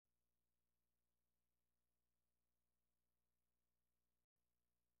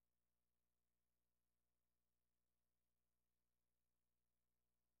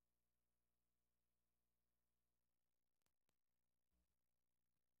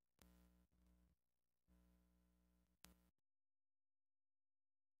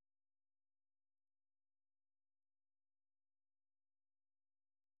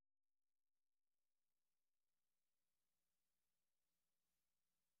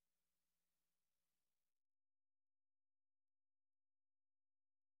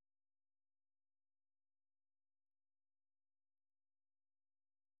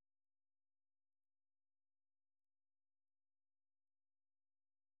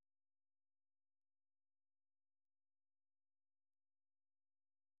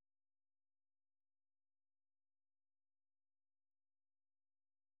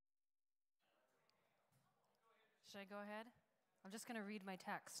Should I go ahead? I'm just going to read my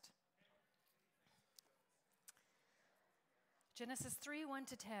text. Genesis 3,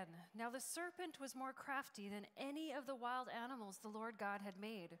 1-10. Now the serpent was more crafty than any of the wild animals the Lord God had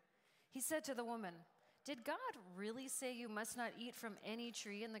made. He said to the woman, "Did God really say you must not eat from any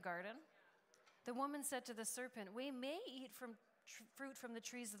tree in the garden?" The woman said to the serpent, "We may eat from fruit from the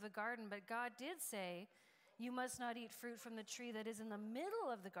trees of the garden, but God did say, 'You must not eat fruit from the tree that is in the middle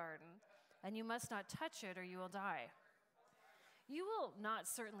of the garden, and you must not touch it or you will die.'" "You will not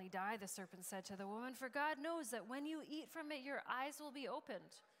certainly die," the serpent said to the woman, "for God knows that when you eat from it, your eyes will be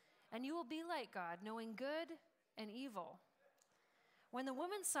opened, and you will be like God, knowing good and evil." When the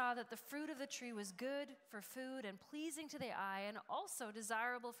woman saw that the fruit of the tree was good for food and pleasing to the eye and also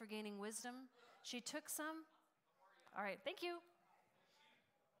desirable for gaining wisdom, she took some. All right, thank you.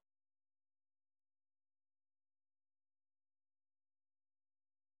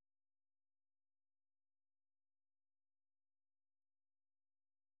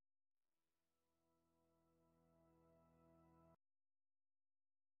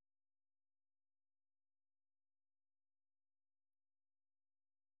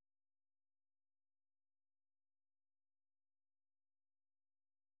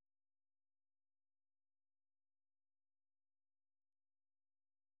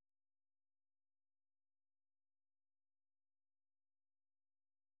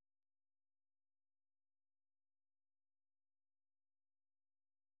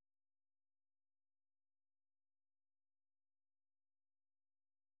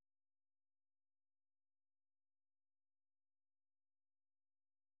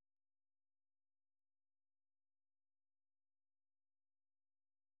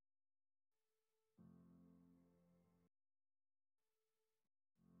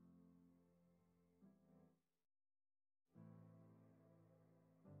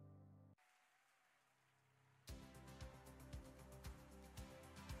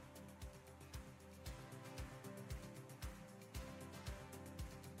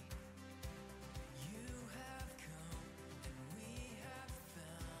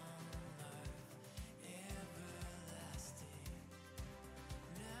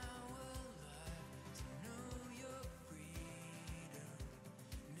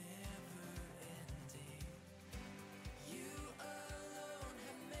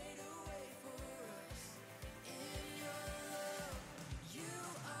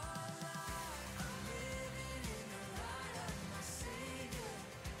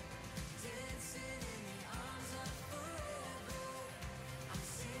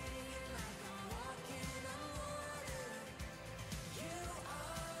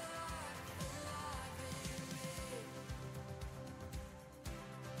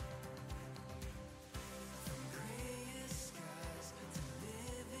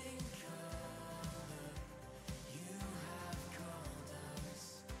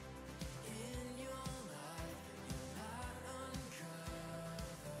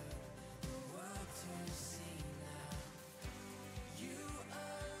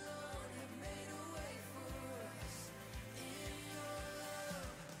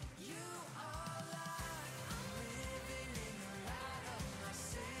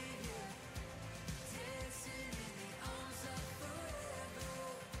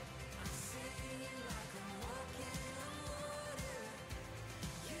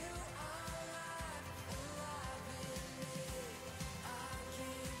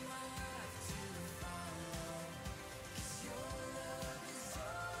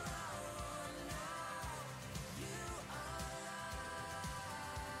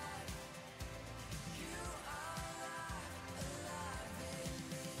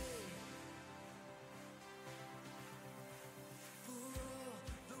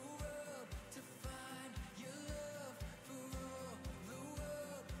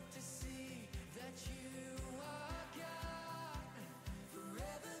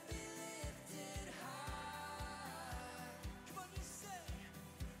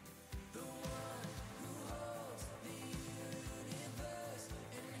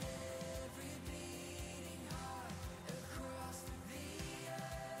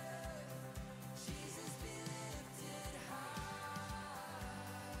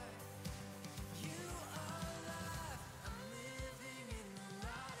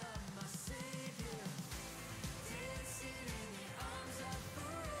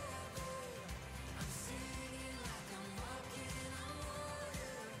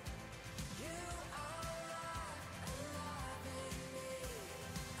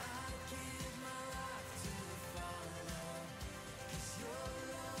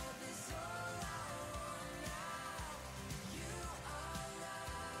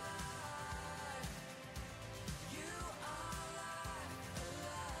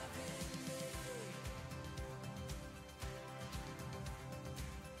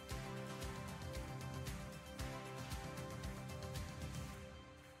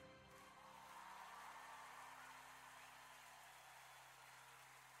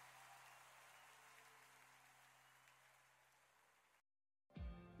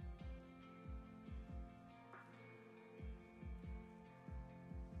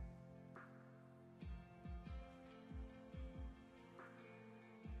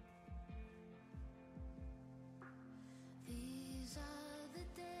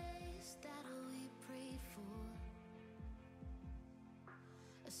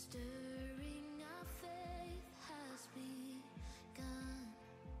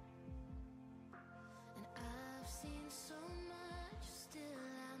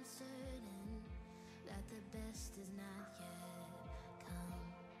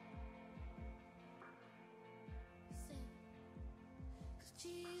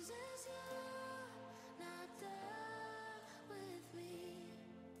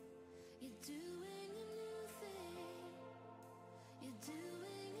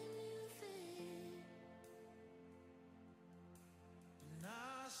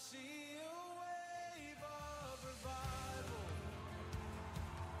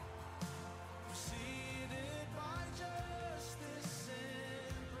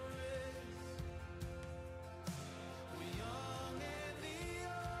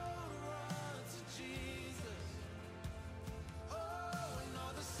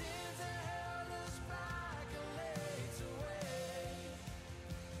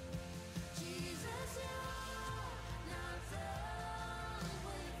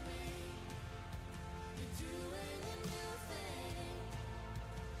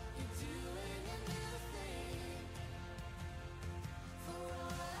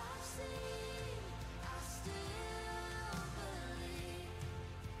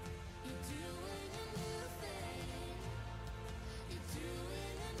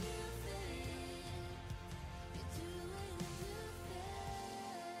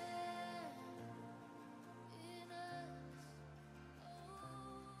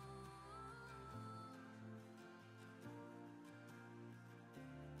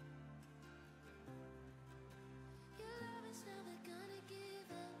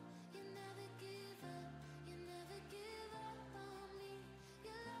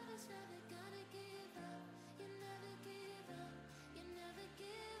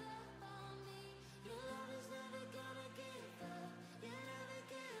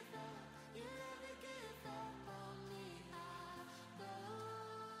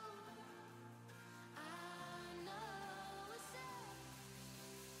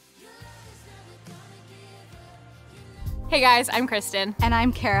 Hey guys, I'm Kristen. And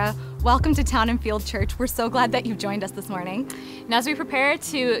I'm Kara. Welcome to Town and Field Church. We're so glad that you've joined us this morning. And as we prepare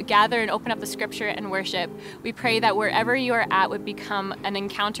to gather and open up the scripture and worship, we pray that wherever you are at would become an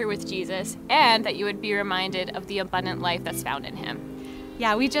encounter with Jesus and that you would be reminded of the abundant life that's found in him.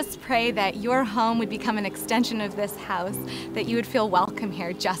 Yeah, we just pray that your home would become an extension of this house, that you would feel welcome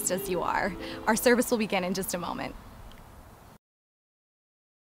here just as you are. Our service will begin in just a moment.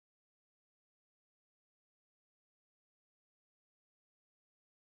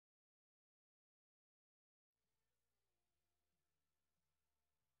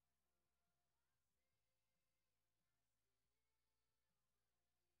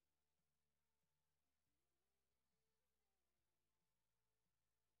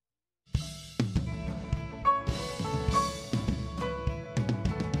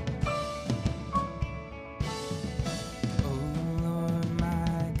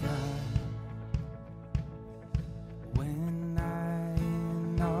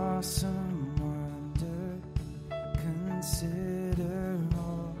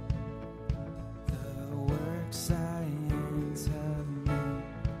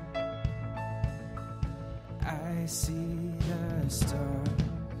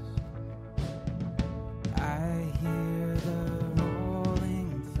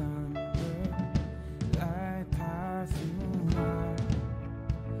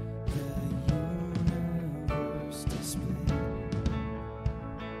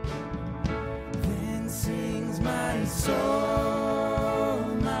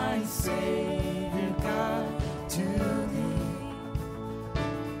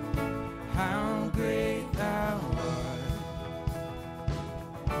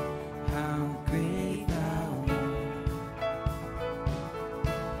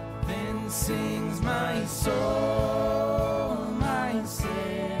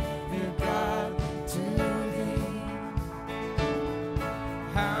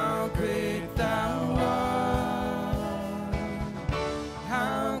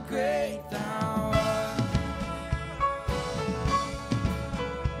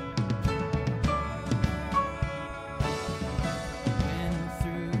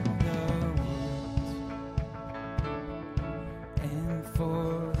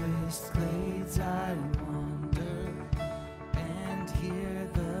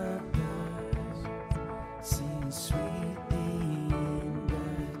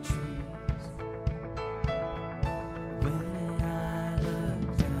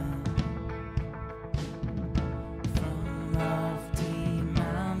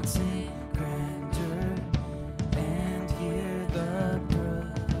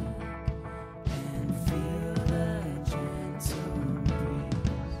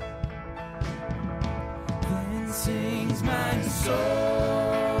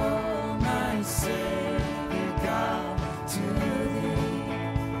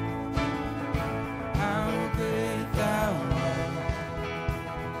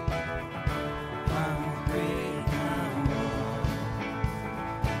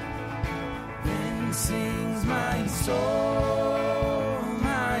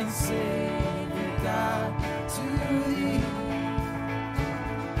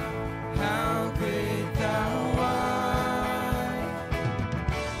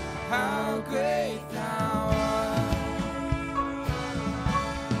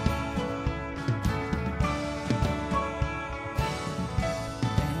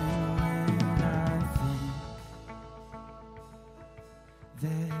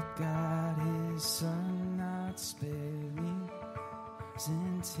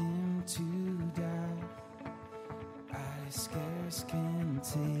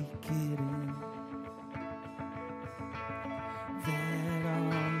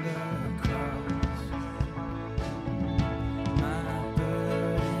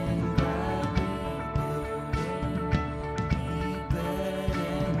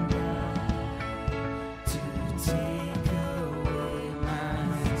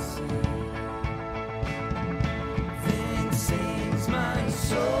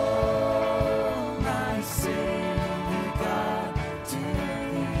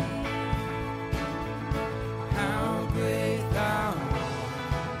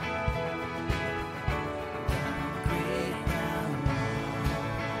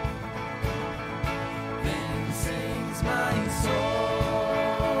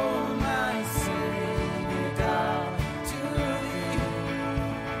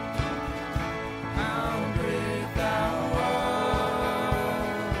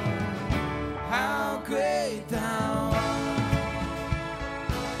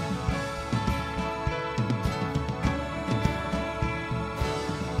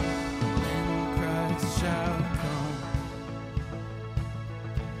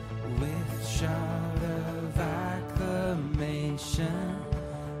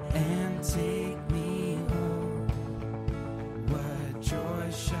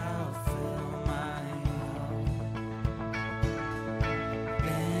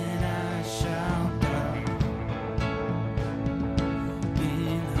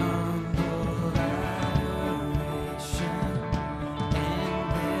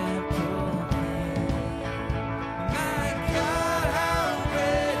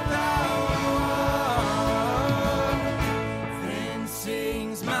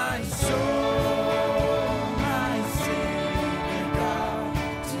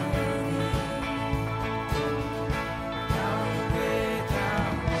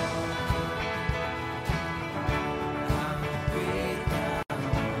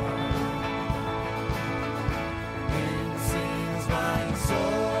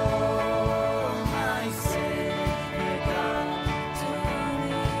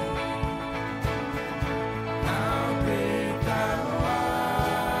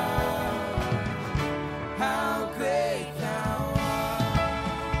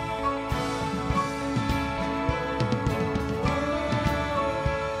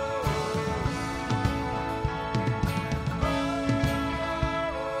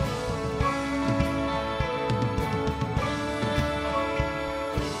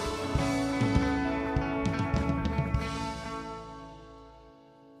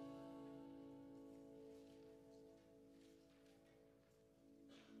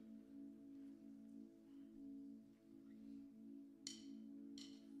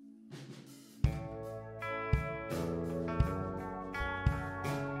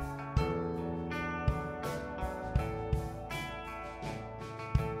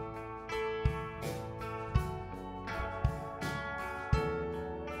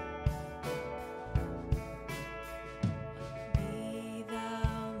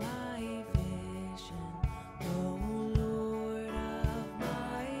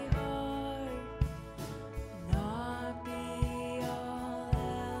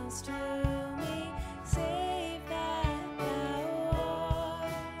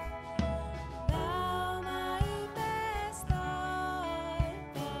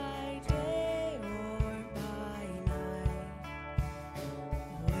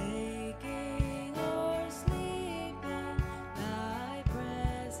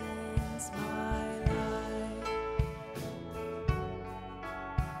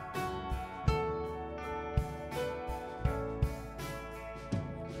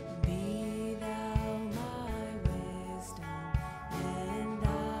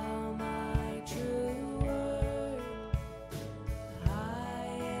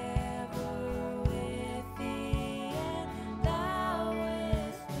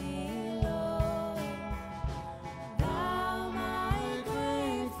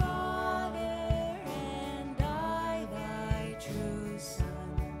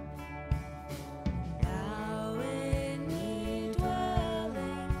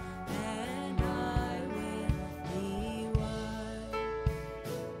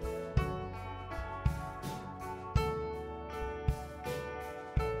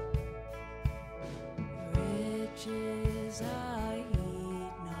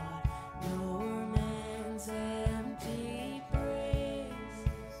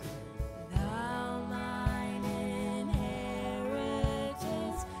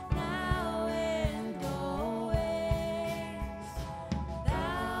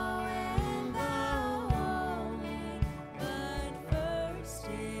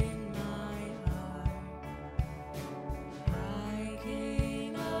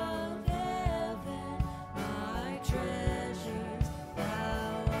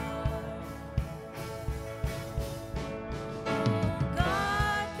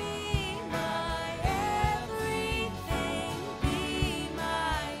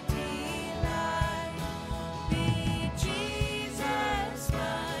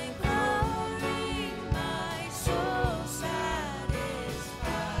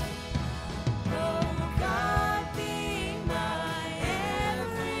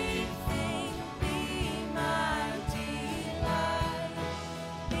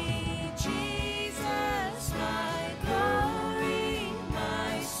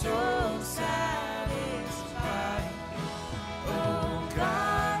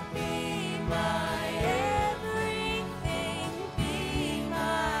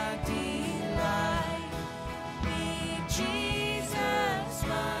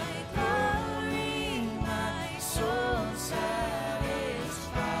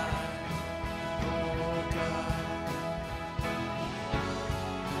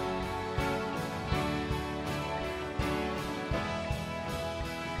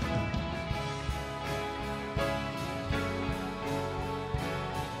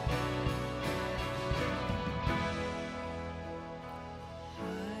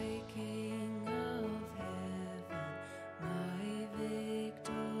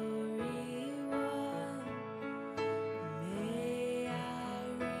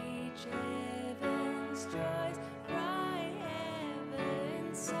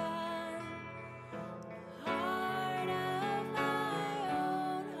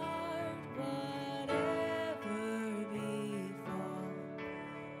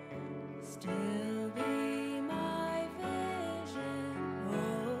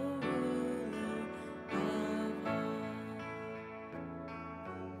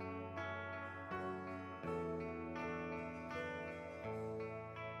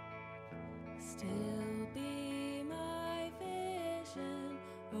 Still be my vision,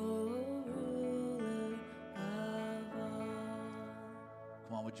 O ruler of all.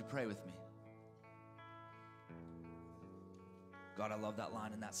 Come on, would you pray with me? God, I love that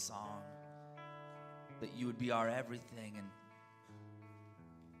line in that song, that you would be our everything. And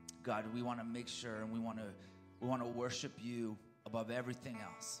God, we want to make sure and we want to worship you above everything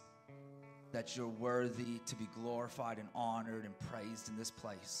else, that you're worthy to be glorified and honored and praised in this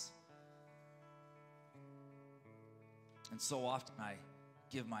place. And so often I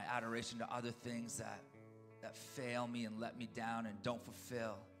give my adoration to other things that fail me and let me down and don't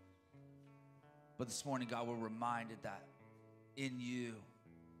fulfill. But this morning, God, we're reminded that in you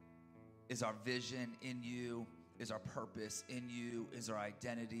is our vision, in you is our purpose, in you is our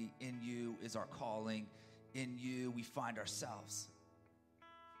identity, in you is our calling, in you we find ourselves.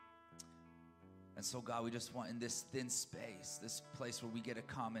 And so, God, we just want in this thin space, this place where we get to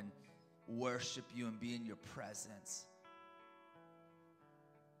come and worship you and be in your presence,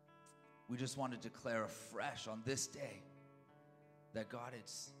 we just want to declare afresh on this day that, God,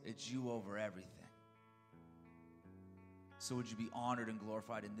 it's you over everything. So would you be honored and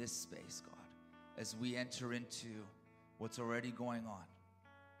glorified in this space, God, as we enter into what's already going on,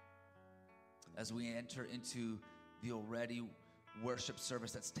 as we enter into the already worship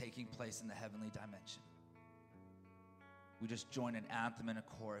service that's taking place in the heavenly dimension. We just join an anthem and a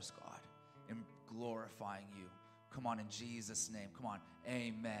chorus, God, in glorifying you. Come on, in Jesus' name. Come on.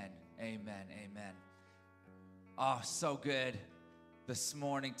 Amen. Amen. Amen. Oh, so good this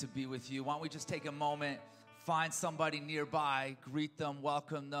morning to be with you. Why don't we just take a moment, find somebody nearby, greet them,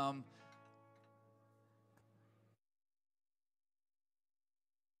 welcome them.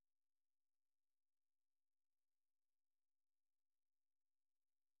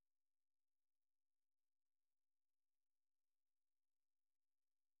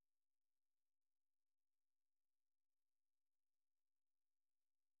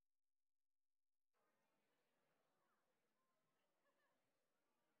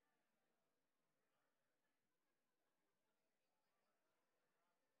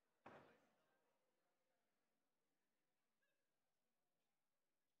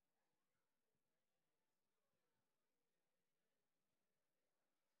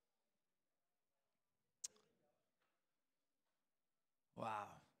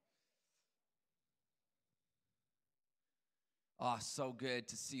 Oh, so good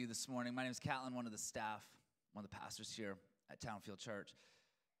to see you this morning. My name is Catlin, one of the staff, one of the pastors here at Townfield Church.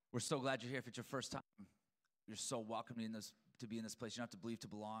 We're so glad you're here. If it's your first time, you're so welcome to be in this place. You don't have to believe to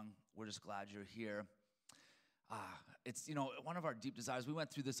belong. We're just glad you're here. It's, one of our deep desires. We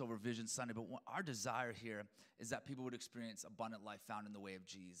went through this over Vision Sunday, but our desire here is that people would experience abundant life found in the way of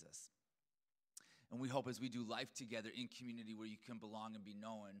Jesus. And we hope as we do life together in community where you can belong and be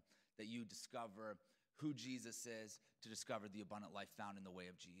known, that you discover who Jesus is, to discover the abundant life found in the way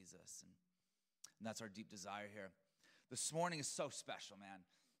of Jesus. And that's our deep desire here. This morning is so special,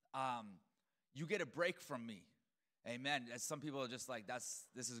 man. You get a break from me. Amen. As some people are just like, this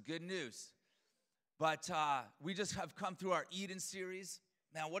is good news. But we just have come through our Eden series.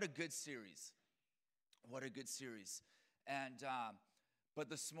 Man, what a good series. What a good series. And but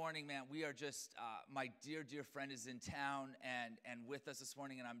this morning, man, we are just, my dear, dear friend is in town and with us this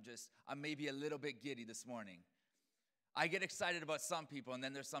morning, and I'm maybe a little bit giddy this morning. I get excited about some people, and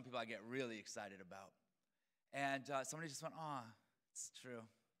then there's some people I get really excited about. And somebody just went, it's true.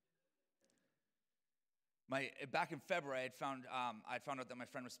 Back in February, I'd found out that my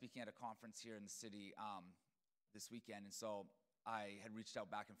friend was speaking at a conference here in the city this weekend, and so I had reached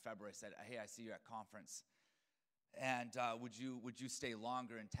out back in February. I said, hey, I see you at conference. And would you stay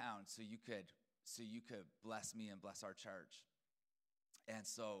longer in town so you could bless me and bless our church? And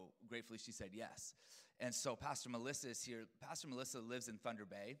so gratefully she said yes. And so Pastor Milissa is here. Pastor Milissa lives in Thunder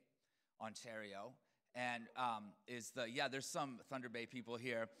Bay, Ontario, and there's some Thunder Bay people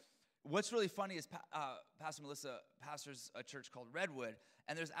here. What's really funny is Pastor Milissa pastors a church called Redwood,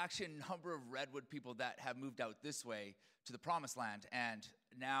 and there's actually a number of Redwood people that have moved out this way to the Promised Land, and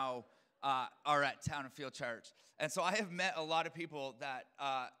now are at Townfield Church. And so I have met a lot of people that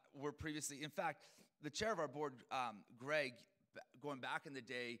were previously, in fact, the chair of our board, Greg, going back in the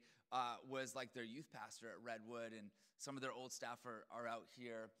day, was like their youth pastor at Redwood, and some of their old staff are out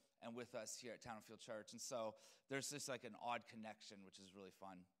here and with us here at Townfield Church. And so there's just like an odd connection, which is really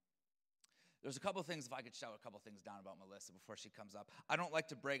fun. There's a couple of things, if I could shout a couple of things down about Milissa before she comes up. I don't like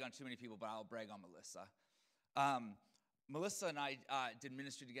to brag on too many people, but I'll brag on Milissa. Milissa and I did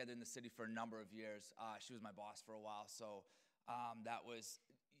ministry together in the city for a number of years. She was my boss for a while, so that was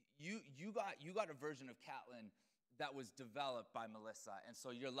you got a version of Catlin that was developed by Milissa, and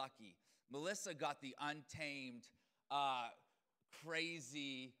so you're lucky. Milissa got the untamed,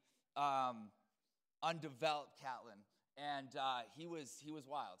 crazy, undeveloped Catlin, and he was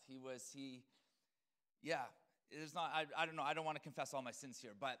wild. There's not. I don't know. I don't want to confess all my sins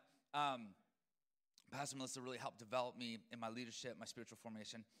here, but. Pastor Milissa really helped develop me in my leadership, my spiritual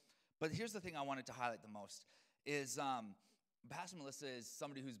formation. But here's the thing I wanted to highlight the most is Pastor Milissa is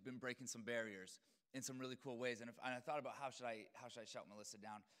somebody who's been breaking some barriers in some really cool ways. And I thought about how should I shout Milissa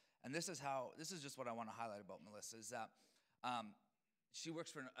down? And this is just what I want to highlight about Milissa is that she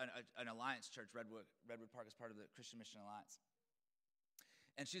works for an alliance church, Redwood Park, as part of the Christian Mission Alliance.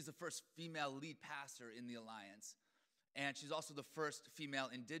 And she's the first female lead pastor in the alliance. And she's also the first female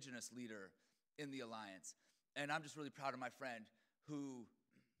indigenous leader in the alliance. And I'm just really proud of my friend who,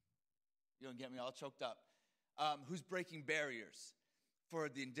 you don't get me all choked up, who's breaking barriers for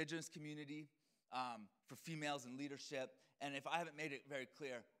the indigenous community, for females in leadership. And if I haven't made it very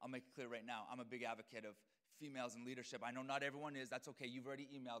clear, I'll make it clear right now. I'm a big advocate of females in leadership. I know not everyone is. That's okay. You've already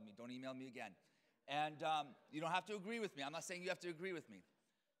emailed me. Don't email me again. And you don't have to agree with me. I'm not saying you have to agree with me.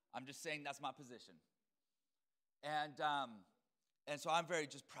 I'm just saying that's my position. And so I'm very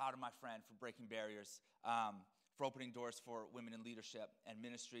just proud of my friend for breaking barriers, for opening doors for women in leadership and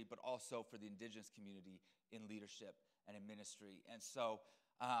ministry, but also for the indigenous community in leadership and in ministry. And so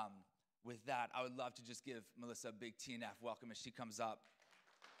with that, I would love to just give Milissa a big TNF welcome as she comes up.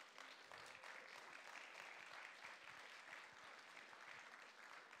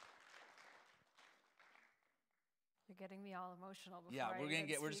 You're getting me all emotional before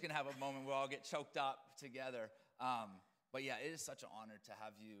we're just gonna have a moment where we'll all get choked up together. But yeah, it is such an honor to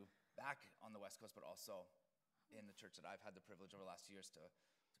have you back on the West Coast, but also in the church that I've had the privilege over the last 2 years to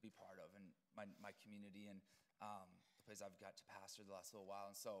be part of, and my community and the place I've got to pastor the last little while.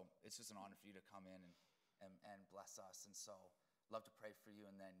 And so it's just an honor for you to come in and bless us. And so love to pray for you,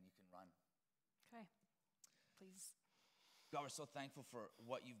 and then you can run. Okay, please. God, we're so thankful for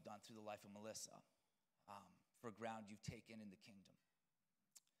what you've done through the life of Milissa, for ground you've taken in the kingdom,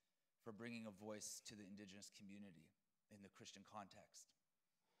 for bringing a voice to the indigenous community in the Christian context.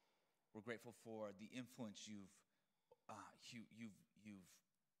 We're grateful for the influence you've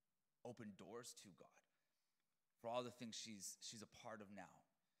opened doors to, God, for all the things she's a part of now,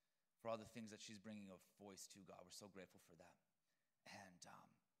 for all the things that she's bringing a voice to, God. We're so grateful for that. And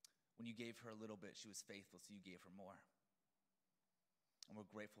when you gave her a little bit, she was faithful, so you gave her more. And we're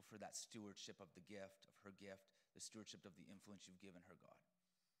grateful for that stewardship of the gift, of her gift, the stewardship of the influence you've given her, God.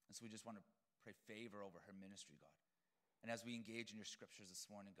 And so we just want to pray favor over her ministry, God. And as we engage in your scriptures this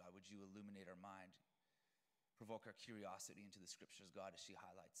morning, God, would you illuminate our mind, provoke our curiosity into the scriptures, God, as she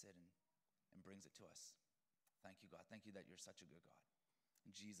highlights it and brings it to us. Thank you, God. Thank you that you're such a good God.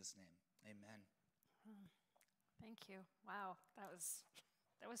 In Jesus' name, amen. Thank you. Wow, that was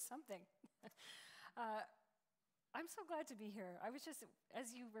something. I'm so glad to be here. I was just,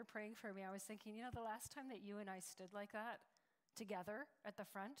 as you were praying for me, I was thinking, the last time that you and I stood like that together at the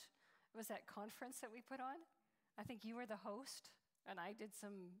front was that conference that we put on. I think you were the host, and I did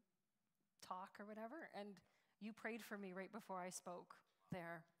some talk or whatever, and you prayed for me right before I spoke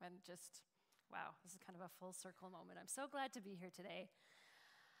there, and just, wow, this is kind of a full circle moment. I'm so glad to be here today.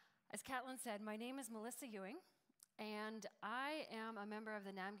 As Caitlin said, my name is Milissa Ewing, and I am a member of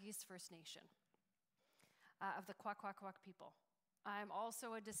the Namgis First Nation, of the Kwakwaka'wakw people. I'm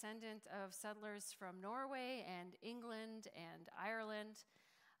also a descendant of settlers from Norway and England and Ireland.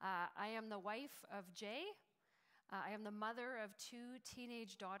 I am the wife of Jay. I am the mother of 2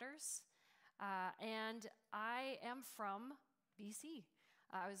 teenage daughters, and I am from BC.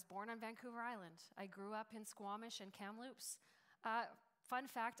 I was born on Vancouver Island. I grew up in Squamish and Kamloops. Fun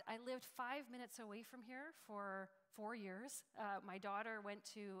fact, I lived 5 minutes away from here for 4 years. My daughter went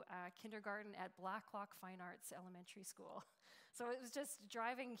to kindergarten at Blacklock Fine Arts Elementary School. So it was just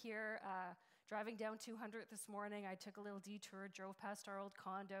driving here, driving down 200 this morning. I took a little detour, drove past our old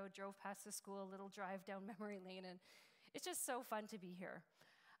condo, drove past the school, a little drive down memory lane, and it's just so fun to be here.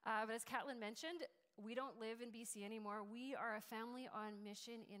 But as Caitlin mentioned, we don't live in BC anymore. We are a family on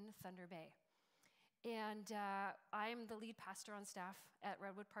mission in Thunder Bay. And I'm the lead pastor on staff at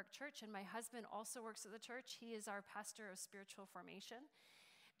Redwood Park Church, and my husband also works at the church. He is our pastor of spiritual formation.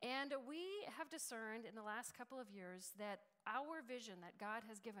 And we have discerned in the last couple of years that our vision that God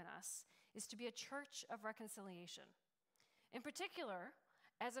has given us is to be a church of reconciliation. In particular,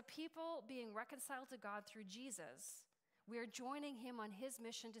 as a people being reconciled to God through Jesus, we are joining him on his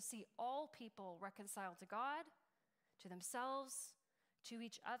mission to see all people reconciled to God, to themselves, to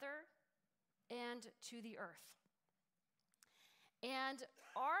each other, and to the earth. And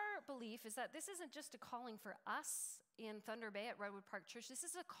our belief is that this isn't just a calling for us in Thunder Bay at Redwood Park Church. This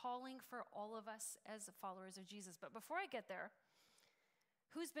is a calling for all of us as followers of Jesus. But before I get there,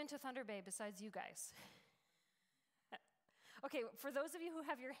 who's been to Thunder Bay besides you guys? Okay, for those of you who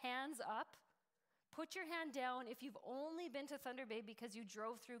have your hands up, put your hand down if you've only been to Thunder Bay because you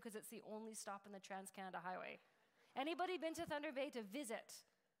drove through because it's the only stop in the Trans-Canada Highway. Anybody been to Thunder Bay to visit?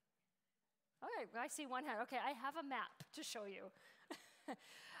 Okay, I see one hand. Okay, I have a map to show you.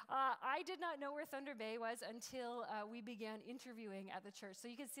 I did not know where Thunder Bay was until we began interviewing at the church. So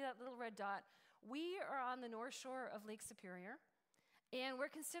you can see that little red dot. We are on the north shore of Lake Superior, and we're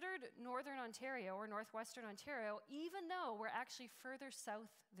considered Northern Ontario or Northwestern Ontario, even though we're actually further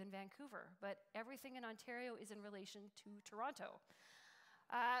south than Vancouver. But everything in Ontario is in relation to Toronto.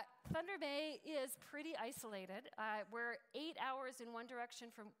 Thunder Bay is pretty isolated. We're 8 hours in one direction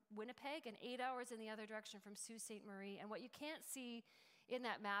from Winnipeg and 8 hours in the other direction from Sault Ste. Marie. And what you can't see in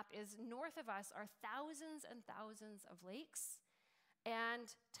that map is north of us are thousands and thousands of lakes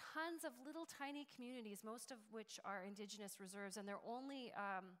and tons of little tiny communities, most of which are Indigenous reserves, and they're only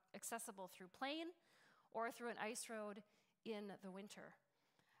accessible through plane or through an ice road in the winter.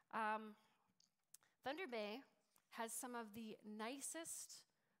 Thunder Bay has some of the nicest,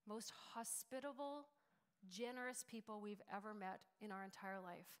 most hospitable, generous people we've ever met in our entire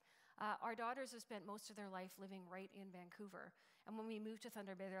life. Our daughters have spent most of their life living right in Vancouver. And when we moved to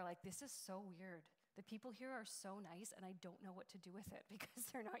Thunder Bay, they're like, this is so weird. The people here are so nice, and I don't know what to do with it because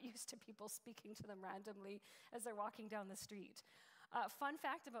they're not used to people speaking to them randomly as they're walking down the street. Fun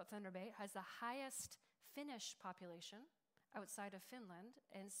fact about Thunder Bay, has the highest Finnish population outside of Finland.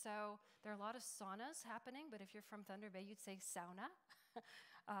 And so there are a lot of saunas happening, but if you're from Thunder Bay, you'd say sauna.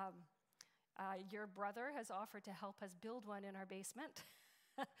 Your brother has offered to help us build one in our basement,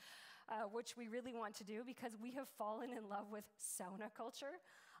 which we really want to do because we have fallen in love with sauna culture.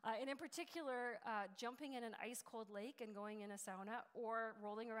 And in particular, jumping in an ice-cold lake and going in a sauna, or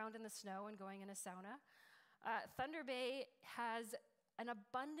rolling around in the snow and going in a sauna. Thunder Bay has an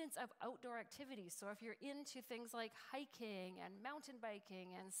abundance of outdoor activities. So if you're into things like hiking and mountain biking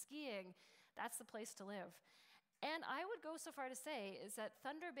and skiing, that's the place to live. And I would go so far to say is that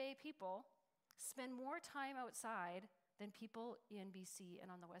Thunder Bay people spend more time outside than people in BC and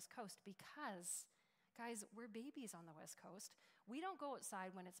on the West Coast because, guys, we're babies on the West Coast. We don't go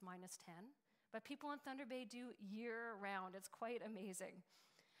outside when it's -10, but people in Thunder Bay do year-round. It's quite amazing.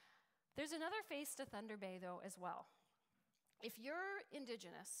 There's another face to Thunder Bay, though, as well. If you're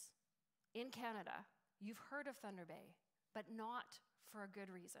Indigenous in Canada, you've heard of Thunder Bay, but not for a good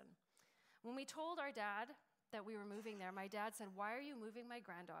reason. When we told our dad that we were moving there, my dad said, "Why are you moving my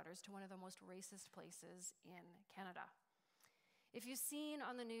granddaughters to one of the most racist places in Canada?" If you've seen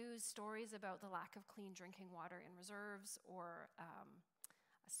on the news stories about the lack of clean drinking water in reserves or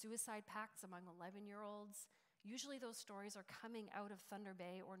suicide pacts among 11-year-olds, usually those stories are coming out of Thunder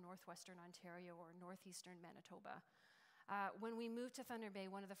Bay or northwestern Ontario or northeastern Manitoba. When we moved to Thunder Bay,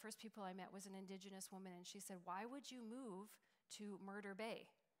 one of the first people I met was an Indigenous woman, and she said, "Why would you move to Murder Bay?"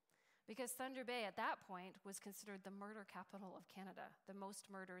 Because Thunder Bay at that point was considered the murder capital of Canada, the most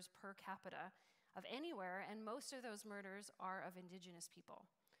murders per capita of anywhere, and most of those murders are of Indigenous people.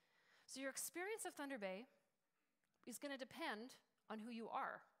 So your experience of Thunder Bay is going to depend on who you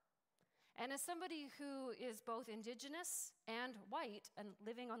are. And as somebody who is both Indigenous and white and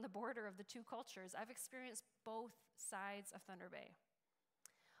living on the border of the two cultures, I've experienced both sides of Thunder Bay.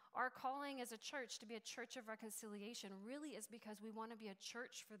 Our calling as a church to be a church of reconciliation really is because we want to be a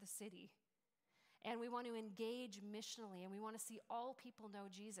church for the city. And we want to engage missionally, and we want to see all people know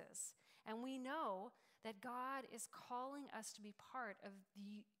Jesus. And we know that God is calling us to be part of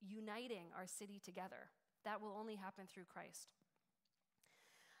uniting our city together. That will only happen through Christ.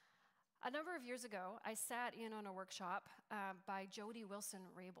 A number of years ago, I sat in on a workshop by Jody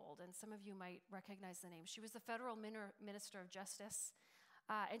Wilson-Raybould, and some of you might recognize the name. She was the federal minister of justice,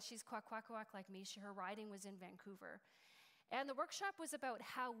 and she's Kwakwaka'wakw like me. Her riding was in Vancouver. And the workshop was about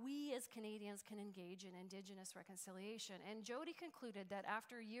how we as Canadians can engage in Indigenous reconciliation. And Jody concluded that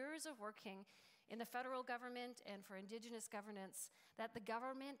after years of working in the federal government and for Indigenous governance, that the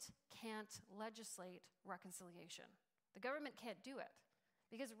government can't legislate reconciliation. The government can't do it,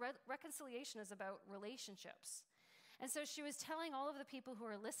 because reconciliation is about relationships. And so she was telling all of the people who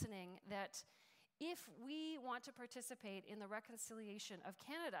are listening that if we want to participate in the reconciliation of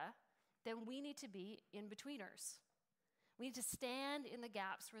Canada, then we need to be in-betweeners. We need to stand in the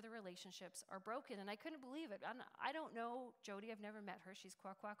gaps where the relationships are broken. And I couldn't believe it. I don't know Jody. I've never met her. She's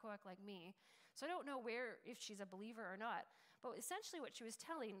Kwakwaka'wakw like me. So I don't know if she's a believer or not. But essentially what she was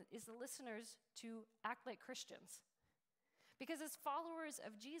telling is the listeners to act like Christians. Because as followers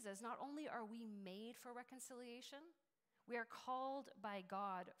of Jesus, not only are we made for reconciliation, we are called by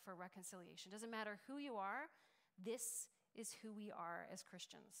God for reconciliation. Doesn't matter who you are, this is who we are as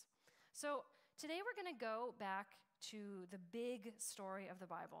Christians. So today we're going to go back to the big story of the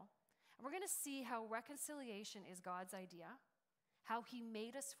Bible. And we're going to see how reconciliation is God's idea, how he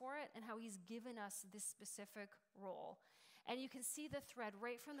made us for it, and how he's given us this specific role. And you can see the thread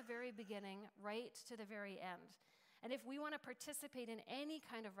right from the very beginning, right to the very end. And if we want to participate in any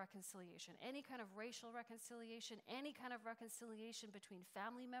kind of reconciliation, any kind of racial reconciliation, any kind of reconciliation between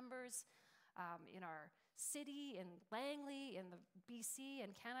family members in our city, in Langley, in the BC,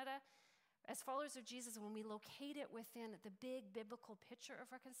 and Canada, as followers of Jesus, when we locate it within the big biblical picture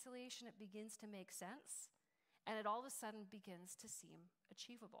of reconciliation, it begins to make sense. And it all of a sudden begins to seem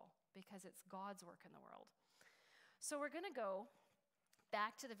achievable because it's God's work in the world. So we're going to go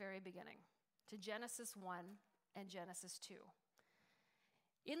back to the very beginning, to Genesis 1 and Genesis 2.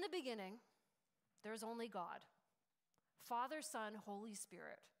 In the beginning, there's only God, Father, Son, Holy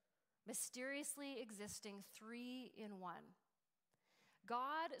Spirit, mysteriously existing three in one.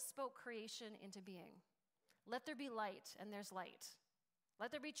 God spoke creation into being. Let there be light, and there's light.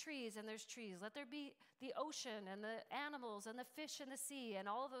 Let there be trees, and there's trees. Let there be the ocean, and the animals, and the fish in the sea, and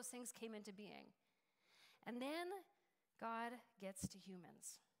all of those things came into being. And then God gets to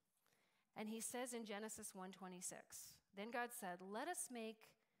humans. And he says in Genesis 1:26, then God said, "Let us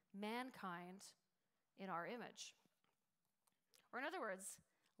make mankind in our image." Or in other words,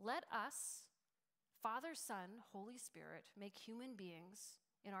 let us, Father, Son, Holy Spirit, make human beings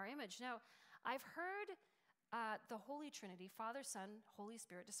in our image. Now, I've heard the Holy Trinity, Father, Son, Holy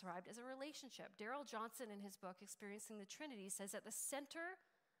Spirit, described as a relationship. Darrell Johnson, in his book, Experiencing the Trinity, says that the center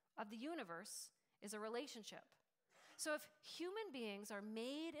of the universe is a relationship. So if human beings are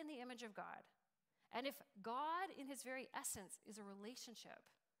made in the image of God, and if God in his very essence is a relationship,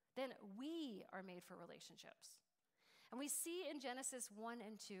 then we are made for relationships. And we see in Genesis 1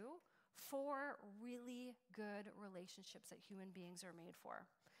 and 2, 4 really good relationships that human beings are made for.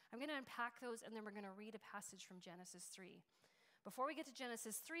 I'm going to unpack those, and then we're going to read a passage from Genesis 3. Before we get to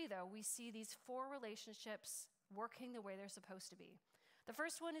Genesis 3, though, we see these 4 relationships working the way they're supposed to be. The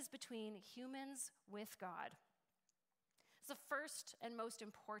first one is between humans with God. It's the first and most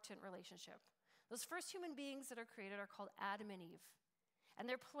important relationship. Those first human beings that are created are called Adam and Eve. And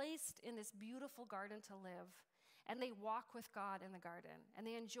they're placed in this beautiful garden to live. And they walk with God in the garden, and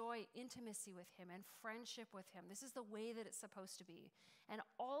they enjoy intimacy with him and friendship with him. This is the way that it's supposed to be. And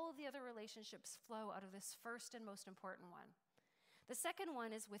all of the other relationships flow out of this first and most important one. The second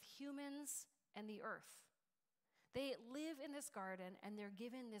one is with humans and the earth. They live in this garden, and they're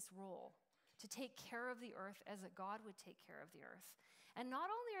given this role to take care of the earth as God would take care of the earth. And not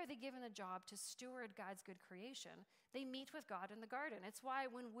only are they given the job to steward God's good creation, they meet with God in the garden. It's why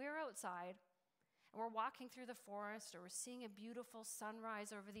when we're outside and we're walking through the forest or we're seeing a beautiful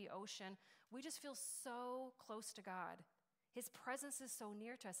sunrise over the ocean, we just feel so close to God. His presence is so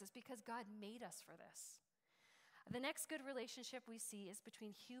near to us. It's because God made us for this. The next good relationship we see is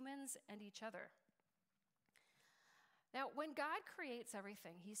between humans and each other. Now, when God creates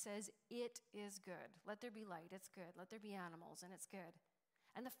everything, he says, it is good. Let there be light, it's good. Let there be animals, and it's good.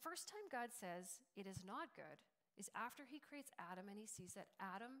 And the first time God says it is not good is after he creates Adam and he sees that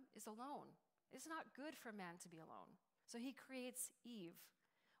Adam is alone. It's not good for man to be alone. So he creates Eve.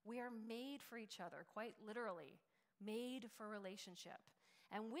 We are made for each other, quite literally, made for relationship.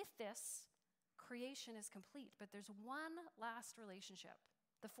 And with this, creation is complete. But there's one last relationship,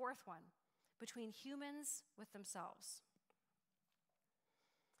 the fourth one, between humans with themselves.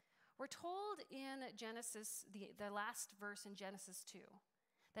 We're told in Genesis, the last verse in Genesis 2,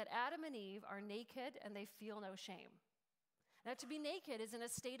 that Adam and Eve are naked and they feel no shame. Now, to be naked is in a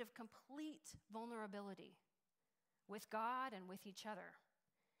state of complete vulnerability with God and with each other.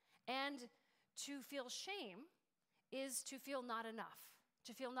 And to feel shame is to feel not enough,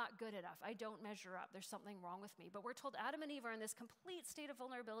 to feel not good enough. I don't measure up. There's something wrong with me. But we're told Adam and Eve are in this complete state of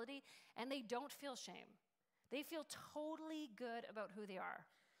vulnerability, and they don't feel shame. They feel totally good about who they are.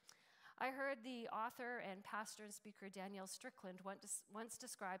 I heard the author and pastor and speaker Danielle Strickland once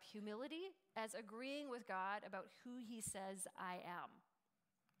describe humility as agreeing with God about who he says I am.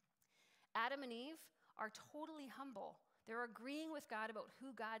 Adam and Eve are totally humble. They're agreeing with God about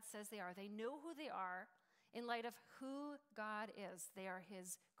who God says they are. They know who they are in light of who God is. They are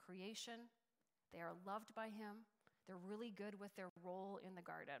his creation. They are loved by him. They're really good with their role in the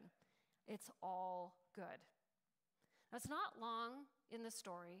garden. It's all good. Now, it's not long in the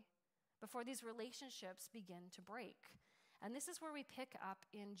story before these relationships begin to break. And this is where we pick up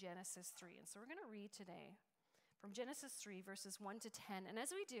in Genesis 3. And so we're going to read today from Genesis 3, verses 1 to 10. And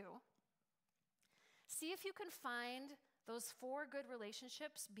as we do, see if you can find those 4 good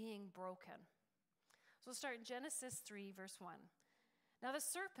relationships being broken. So we'll start in Genesis 3, verse 1. Now the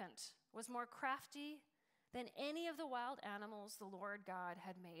serpent was more crafty than any of the wild animals the Lord God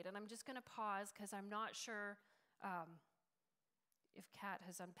had made. And I'm just going to pause because I'm not sure if Kat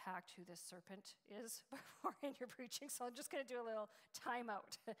has unpacked who this serpent is before in your preaching, so I'm just going to do a little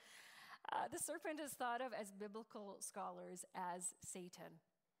timeout. The serpent is thought of as biblical scholars as Satan,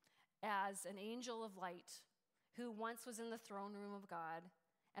 as an angel of light who once was in the throne room of God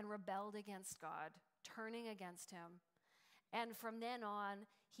and rebelled against God, turning against him. And from then on,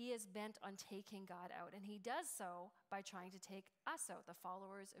 he is bent on taking God out, and he does so by trying to take us out, the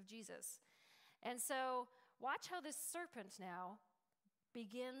followers of Jesus. And so watch how this serpent now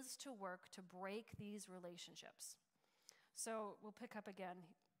begins to work to break these relationships. So we'll pick up again.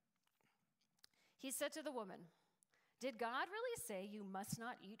 He said to the woman, "Did God really say you must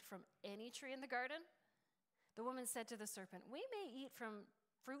not eat from any tree in the garden?" The woman said to the serpent, "We may eat from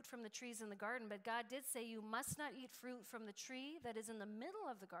fruit from the trees in the garden, but God did say you must not eat fruit from the tree that is in the middle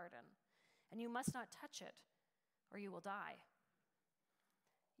of the garden, and you must not touch it, or you will die."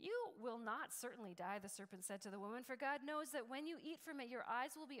 "You will not certainly die," the serpent said to the woman, "for God knows that when you eat from it, your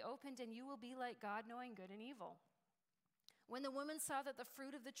eyes will be opened and you will be like God, knowing good and evil." When the woman saw that the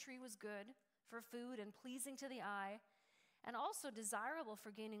fruit of the tree was good for food and pleasing to the eye, and also desirable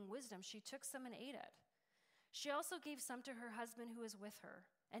for gaining wisdom, she took some and ate it. She also gave some to her husband who was with her,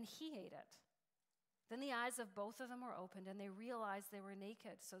 and he ate it. Then the eyes of both of them were opened, and they realized they were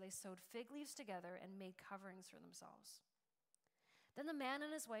naked, so they sewed fig leaves together and made coverings for themselves. Then the man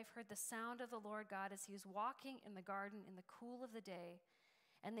and his wife heard the sound of the Lord God as he was walking in the garden in the cool of the day,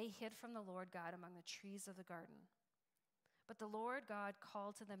 and they hid from the Lord God among the trees of the garden. But the Lord God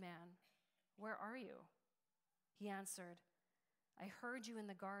called to the man, "Where are you?" He answered, "I heard you in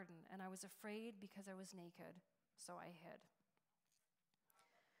the garden, and I was afraid because I was naked, so I hid."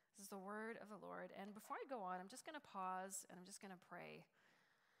 This is the word of the Lord. And before I go on, I'm just going to pause and I'm just going to pray.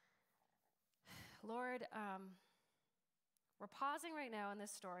 Lord, we're pausing right now in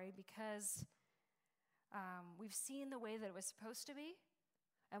this story because we've seen the way that it was supposed to be,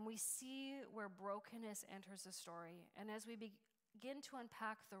 and we see where brokenness enters the story. And as we begin to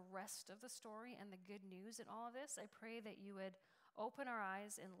unpack the rest of the story and the good news in all of this, I pray that you would open our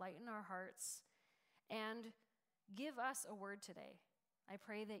eyes, enlighten our hearts, and give us a word today. I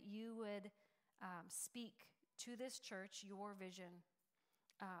pray that you would speak to this church your vision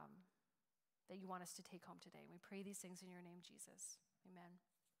that you want us to take home today. We pray these things in your name, Jesus. Amen.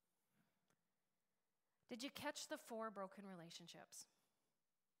 Did you catch the 4 broken relationships?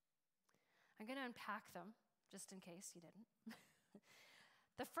 I'm going to unpack them just in case you didn't.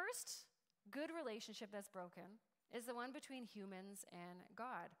 The first good relationship that's broken is the one between humans and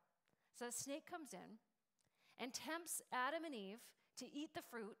God. So a snake comes in and tempts Adam and Eve to eat the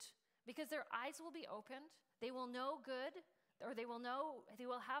fruit because their eyes will be opened. They will know good, or they will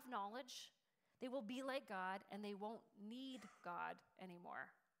have knowledge. They will be like God, and they won't need God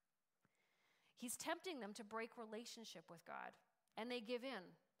anymore. He's tempting them to break relationship with God, and they give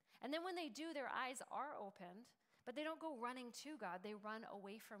in. And then when they do, their eyes are opened, but they don't go running to God. They run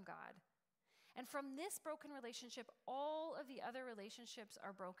away from God. And from this broken relationship, all of the other relationships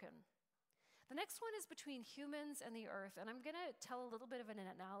are broken. The next one is between humans and the earth, and I'm going to tell a little bit of an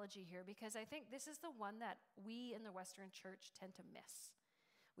analogy here because I think this is the one that we in the Western church tend to miss.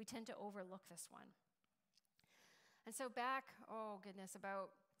 We tend to overlook this one. And so back,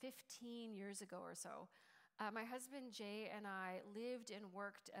 about 15 years ago or so, my husband Jay and I lived and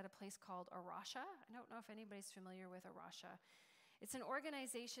worked at a place called Arasha. I don't know if anybody's familiar with Arasha. It's an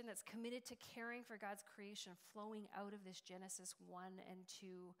organization that's committed to caring for God's creation, flowing out of this Genesis 1 and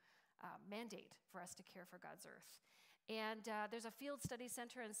 2 mandate for us to care for God's earth. And there's a field study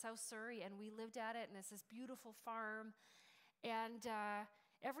center in South Surrey, and we lived at it, and it's this beautiful farm. And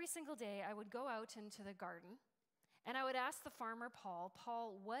every single day, I would go out into the garden, and I would ask the farmer,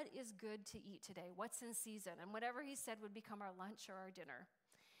 Paul, what is good to eat today? What's in season? And whatever he said would become our lunch or our dinner.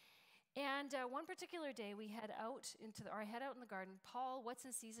 And one particular day, I head out in the garden, Paul, what's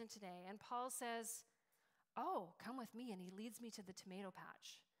in season today? And Paul says, come with me, and he leads me to the tomato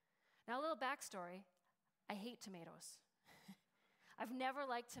patch. Now, a little backstory, I hate tomatoes. I've never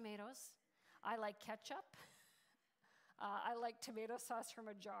liked tomatoes. I like ketchup. I like tomato sauce from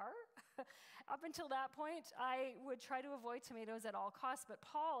a jar. Up until that point, I would try to avoid tomatoes at all costs, but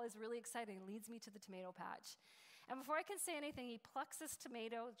Paul is really excited and leads me to the tomato patch. And before I can say anything, he plucks this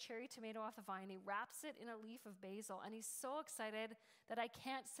cherry tomato off the vine, he wraps it in a leaf of basil, and he's so excited that I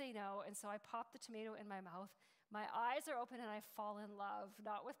can't say no, and so I pop the tomato in my mouth. My eyes are open and I fall in love,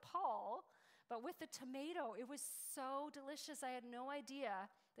 not with Paul, but with the tomato. It was so delicious. I had no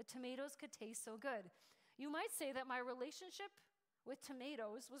idea that tomatoes could taste so good. You might say that my relationship with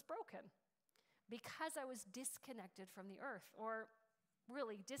tomatoes was broken because I was disconnected from the earth, or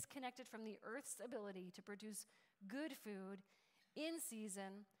really disconnected from the earth's ability to produce good food in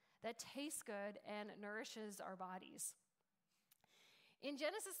season that tastes good and nourishes our bodies. In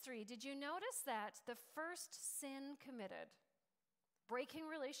Genesis 3, did you notice that the first sin committed, breaking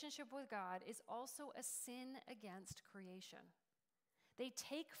relationship with God, is also a sin against creation? They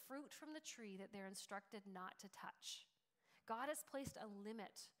take fruit from the tree that they're instructed not to touch. God has placed a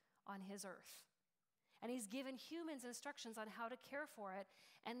limit on his earth, and he's given humans instructions on how to care for it,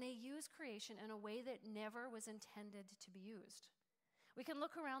 and they use creation in a way that never was intended to be used. We can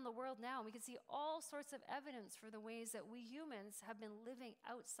look around the world now and we can see all sorts of evidence for the ways that we humans have been living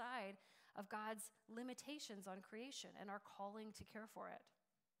outside of God's limitations on creation and our calling to care for it.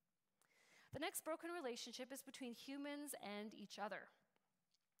 The next broken relationship is between humans and each other.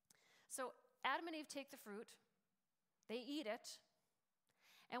 So Adam and Eve take the fruit, they eat it,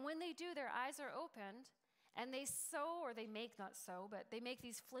 and when they do, their eyes are opened, and they make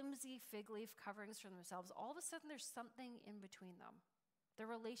these flimsy fig leaf coverings for themselves. All of a sudden, there's something in between them. Their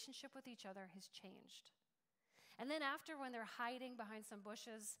relationship with each other has changed. And then after, when they're hiding behind some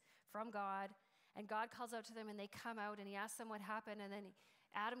bushes from God, and God calls out to them, and they come out, and he asks them what happened, and then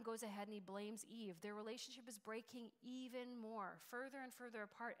Adam goes ahead and he blames Eve. Their relationship is breaking even more, further and further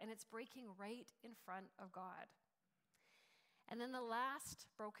apart, and it's breaking right in front of God. And then the last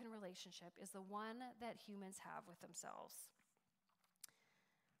broken relationship is the one that humans have with themselves.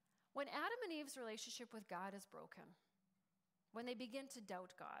 When Adam and Eve's relationship with God is broken, when they begin to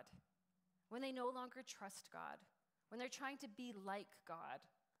doubt God, when they no longer trust God, when they're trying to be like God,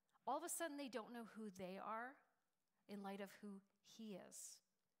 all of a sudden they don't know who they are in light of who he is.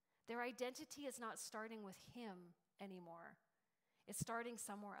 Their identity is not starting with him anymore. It's starting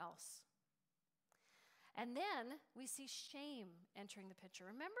somewhere else. And then we see shame entering the picture.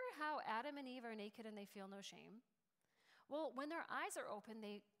 Remember how Adam and Eve are naked and they feel no shame? Well, when their eyes are open,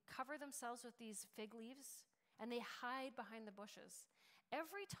 they cover themselves with these fig leaves and they hide behind the bushes.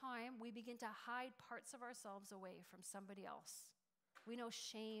 Every time we begin to hide parts of ourselves away from somebody else, we know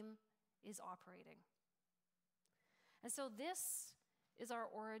shame is operating. And so this is our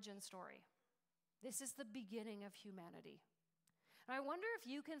origin story. This is the beginning of humanity. And I wonder if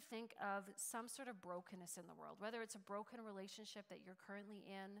you can think of some sort of brokenness in the world, whether it's a broken relationship that you're currently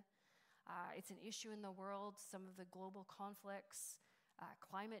in, it's an issue in the world, some of the global conflicts,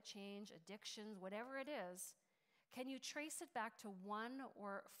 climate change, addictions, whatever it is. Can you trace it back to one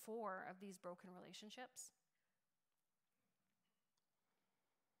or four of these broken relationships?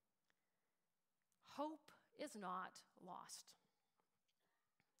 Hope is not lost.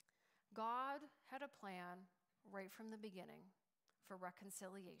 God had a plan right from the beginning for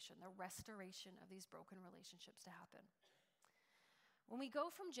reconciliation, the restoration of these broken relationships to happen. When we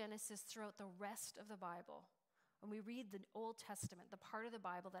go from Genesis throughout the rest of the Bible, when we read the Old Testament, the part of the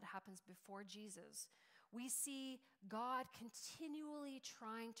Bible that happens before Jesus, we see God continually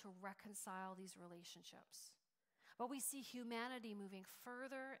trying to reconcile these relationships. But we see humanity moving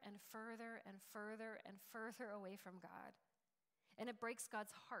further and further and further and further away from God. And it breaks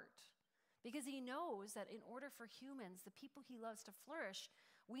God's heart because he knows that in order for humans, the people he loves, to flourish,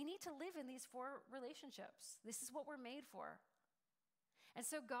 we need to live in these four relationships. This is what we're made for. And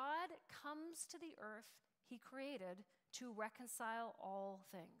so God comes to the earth he created to reconcile all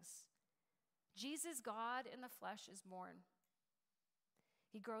things. Jesus, God in the flesh, is born.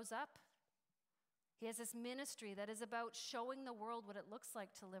 He grows up. He has this ministry that is about showing the world what it looks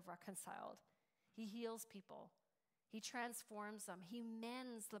like to live reconciled. He heals people. He transforms them. He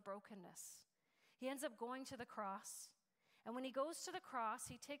mends the brokenness. He ends up going to the cross. And when he goes to the cross,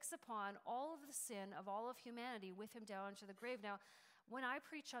 he takes upon all of the sin of all of humanity with him down into the grave. Now, when I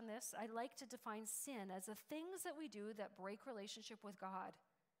preach on this, I like to define sin as the things that we do that break relationship with God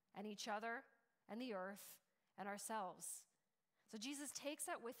and each other and the earth and ourselves. So Jesus takes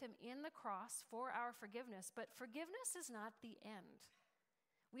that with him in the cross for our forgiveness, but forgiveness is not the end.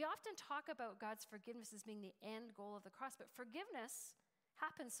 We often talk about God's forgiveness as being the end goal of the cross, but forgiveness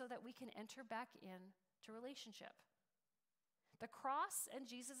happens so that we can enter back in to relationship. The cross and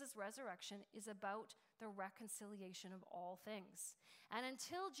Jesus' resurrection is about the reconciliation of all things. And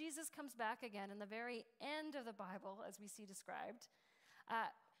until Jesus comes back again in the very end of the Bible, as we see described,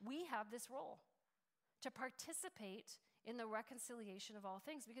 we have this role to participate in the reconciliation of all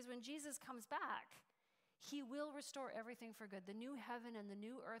things. Because when Jesus comes back, he will restore everything for good. The new heaven and the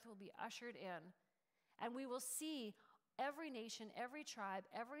new earth will be ushered in. And we will see every nation, every tribe,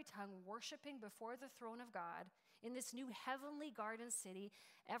 every tongue worshiping before the throne of God in this new heavenly garden city,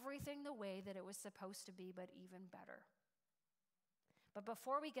 everything the way that it was supposed to be, but even better. But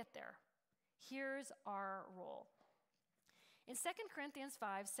before we get there, here's our role. In 2 Corinthians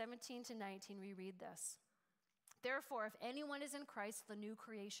 5:17-19, we read this. Therefore, if anyone is in Christ, the new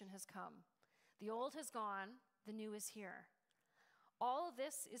creation has come. The old has gone, the new is here. All of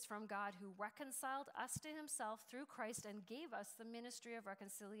this is from God, who reconciled us to himself through Christ and gave us the ministry of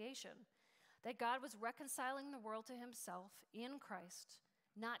reconciliation. That God was reconciling the world to himself in Christ,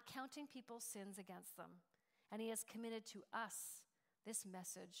 not counting people's sins against them. And he has committed to us this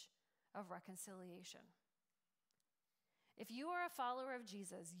message of reconciliation. If you are a follower of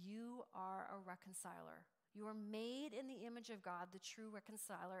Jesus, you are a reconciler. You are made in the image of God, the true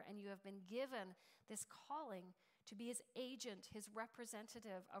reconciler, and you have been given this calling to be his agent, his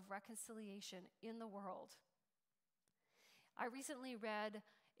representative of reconciliation in the world. I recently read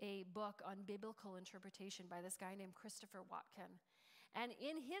a book on biblical interpretation by this guy named Christopher Watkin. And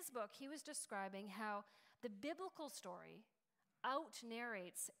in his book, he was describing how the biblical story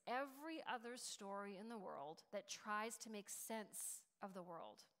out-narrates every other story in the world that tries to make sense of the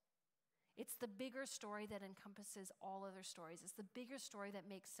world. It's the bigger story that encompasses all other stories. It's the bigger story that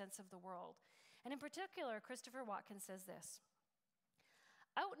makes sense of the world. And in particular, Christopher Watkin says this: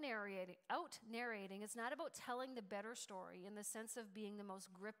 Out-narrating is not about telling the better story in the sense of being the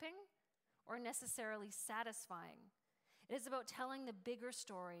most gripping or necessarily satisfying. It is about telling the bigger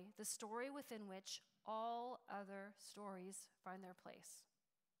story, the story within which all other stories find their place.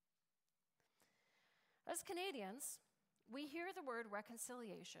 As Canadians, we hear the word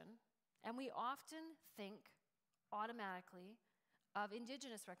reconciliation, and we often think automatically of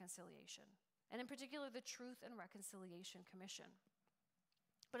Indigenous reconciliation, and in particular, the Truth and Reconciliation Commission.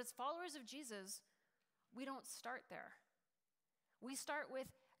 But as followers of Jesus, we don't start there. We start with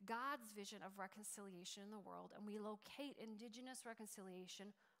God's vision of reconciliation in the world, and we locate Indigenous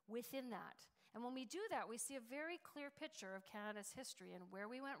reconciliation within that. And when we do that, we see a very clear picture of Canada's history and where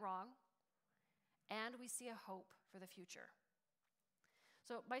we went wrong, and we see a hope for the future.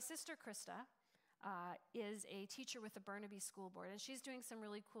 So my sister Krista is a teacher with the Burnaby School Board, and she's doing some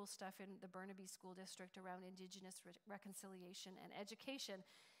really cool stuff in the Burnaby School District around Indigenous reconciliation and education.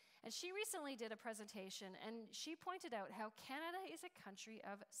 And she recently did a presentation, and she pointed out how Canada is a country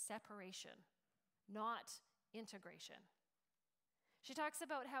of separation, not integration. She talks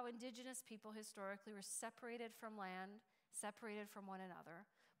about how Indigenous people historically were separated from land, separated from one another,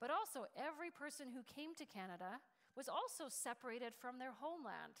 but also every person who came to Canada was also separated from their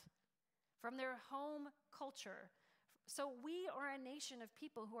homeland, from their home culture. So we are a nation of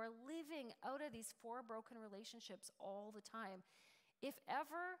people who are living out of these four broken relationships all the time. If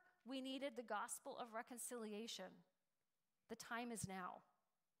ever we needed the gospel of reconciliation, the time is now.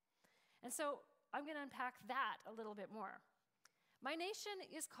 And so I'm going to unpack that a little bit more. My nation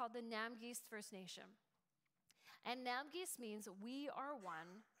is called the Namgis First Nation. And Namgis means we are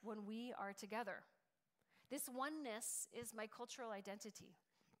one when we are together. This oneness is my cultural identity.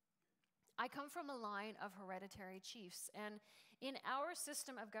 I come from a line of hereditary chiefs, and in our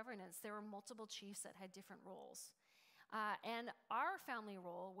system of governance, there were multiple chiefs that had different roles. And our family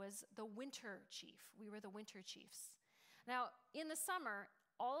role was the winter chief. We were the winter chiefs. Now, in the summer,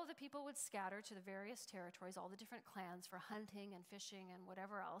 all of the people would scatter to the various territories, all the different clans for hunting and fishing and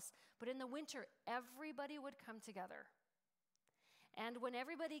whatever else. But in the winter, everybody would come together. And when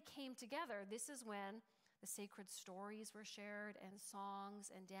everybody came together, this is when the sacred stories were shared and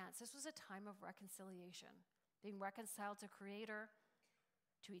songs and dance. This was a time of reconciliation, being reconciled to Creator,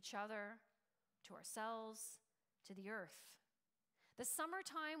 to each other, to ourselves, to the earth. The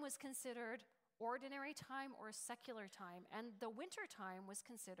summertime was considered ordinary time or secular time, and the winter time was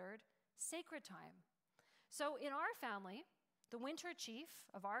considered sacred time. So in our family, the winter chief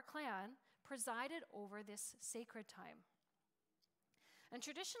of our clan presided over this sacred time. And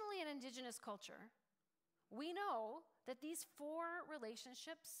traditionally in Indigenous culture, we know that these four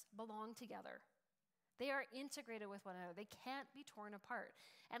relationships belong together. They are integrated with one another. They can't be torn apart.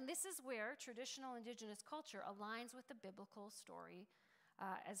 And this is where traditional Indigenous culture aligns with the biblical story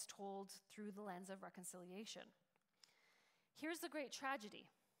as told through the lens of reconciliation. Here's the great tragedy.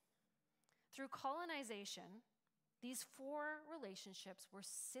 Through colonization, these four relationships were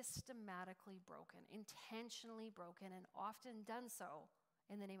systematically broken, intentionally broken, and often done so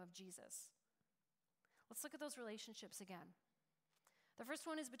in the name of Jesus. Let's look at those relationships again. The first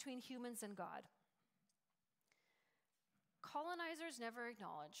one is between humans and God. Colonizers never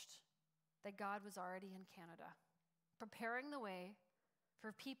acknowledged that God was already in Canada, preparing the way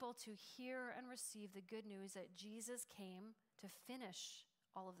for people to hear and receive the good news that Jesus came to finish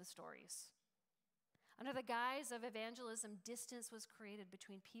all of the stories. Under the guise of evangelism, distance was created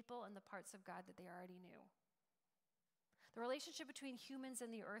between people and the parts of God that they already knew. The relationship between humans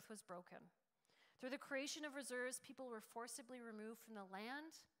and the earth was broken. Through the creation of reserves, people were forcibly removed from the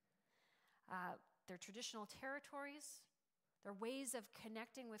land, their traditional territories, their ways of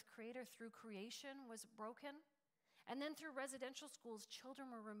connecting with Creator through creation was broken. And then through residential schools, children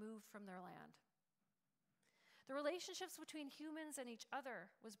were removed from their land. The relationships between humans and each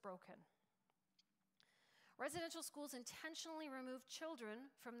other was broken. Residential schools intentionally removed children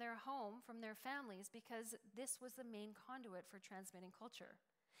from their home, from their families, because this was the main conduit for transmitting culture.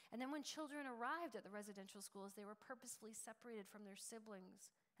 And then when children arrived at the residential schools, they were purposefully separated from their siblings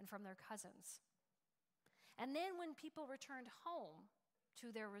and from their cousins. And then when people returned home to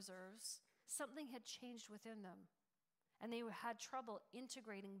their reserves, something had changed within them, and they had trouble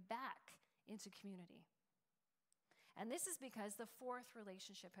integrating back into community. And this is because the fourth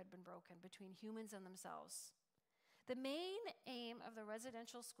relationship had been broken between humans and themselves. The main aim of the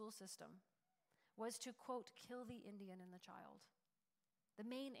residential school system was to, quote, kill the Indian in the child. The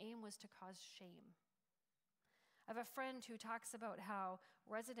main aim was to cause shame. I have a friend who talks about how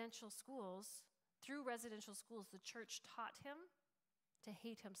through residential schools, the church taught him to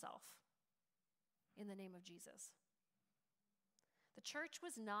hate himself in the name of Jesus. The church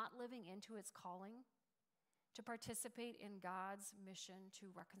was not living into its calling to participate in God's mission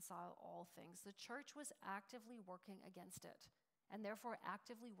to reconcile all things. The church was actively working against it, and therefore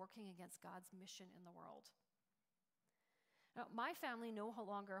actively working against God's mission in the world. Now, my family no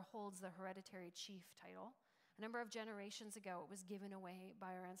longer holds the hereditary chief title. A number of generations ago, it was given away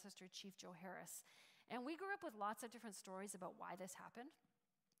by our ancestor, Chief Joe Harris. And we grew up with lots of different stories about why this happened.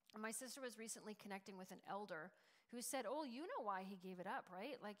 And my sister was recently connecting with an elder who said, oh, you know why he gave it up,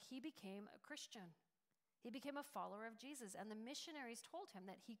 right? Like, he became a Christian. He became a follower of Jesus. And the missionaries told him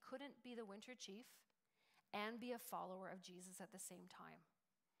that he couldn't be the winter chief and be a follower of Jesus at the same time.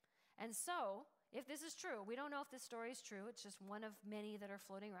 And so, if this is true, we don't know if this story is true. It's just one of many that are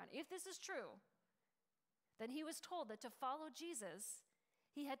floating around. If this is true, then he was told that to follow Jesus,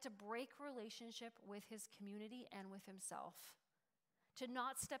 he had to break relationship with his community and with himself, to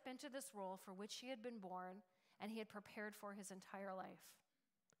not step into this role for which he had been born and he had prepared for his entire life.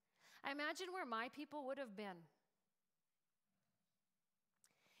 I imagine where my people would have been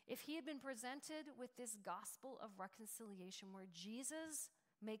if he had been presented with this gospel of reconciliation where Jesus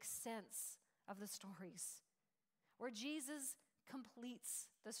makes sense of the stories, where Jesus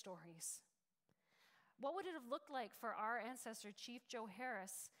completes the stories. What would it have looked like for our ancestor, Chief Joe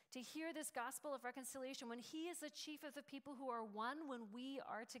Harris, to hear this gospel of reconciliation when he is the chief of the people who are one when we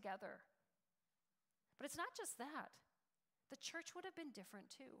are together? But it's not just that. The church would have been different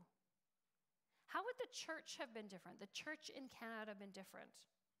too. How would the church have been different? The church in Canada have been different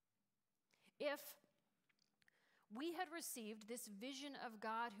if we had received this vision of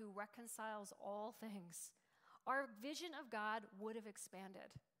God who reconciles all things. Our vision of God would have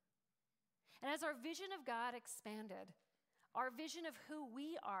expanded. And as our vision of God expanded, our vision of who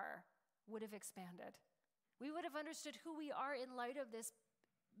we are would have expanded. We would have understood who we are in light of this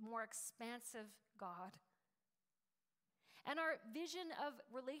more expansive God. And our vision of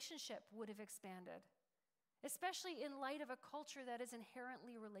relationship would have expanded, especially in light of a culture that is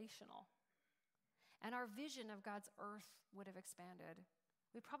inherently relational. And our vision of God's earth would have expanded.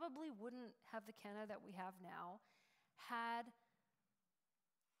 We probably wouldn't have the Canada that we have now had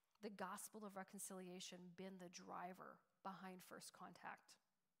the gospel of reconciliation been the driver behind First Contact.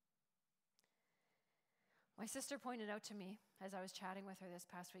 My sister pointed out to me as I was chatting with her this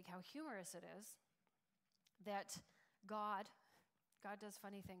past week how humorous it is that God does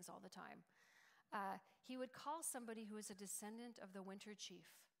funny things all the time. He would call somebody who is a descendant of the winter chief,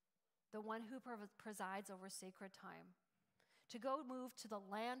 the one who presides over sacred time, to go move to the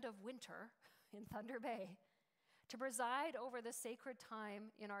land of winter in Thunder Bay, to preside over the sacred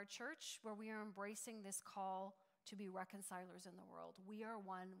time in our church where we are embracing this call to be reconcilers in the world. We are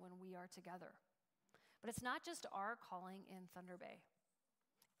one when we are together. But it's not just our calling in Thunder Bay.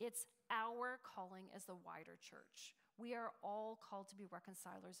 It's our calling as the wider church. We are all called to be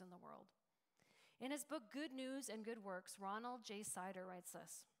reconcilers in the world. In his book, Good News and Good Works, Ronald J. Sider writes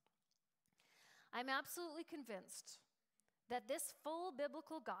this: I'm absolutely convinced that this full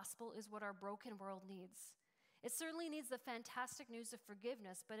biblical gospel is what our broken world needs. It certainly needs the fantastic news of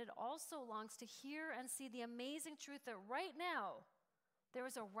forgiveness, but it also longs to hear and see the amazing truth that right now there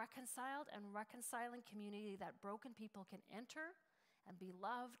is a reconciled and reconciling community that broken people can enter and be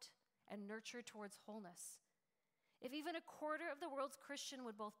loved and nurtured towards wholeness. If even a quarter of the world's Christian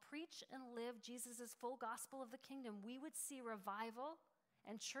would both preach and live Jesus' full gospel of the kingdom, we would see revival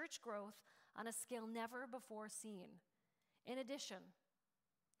and church growth on a scale never before seen. In addition,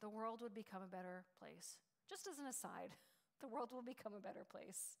 the world would become a better place. Just as an aside, the world will become a better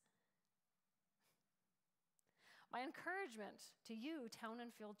place. My encouragement to you, Town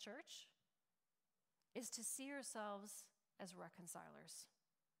and Field Church, is to see yourselves as reconcilers,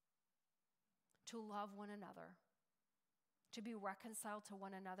 to love one another, to be reconciled to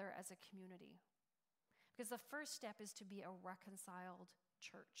one another as a community. Because the first step is to be a reconciled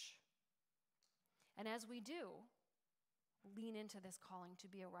church. And as we do lean into this calling to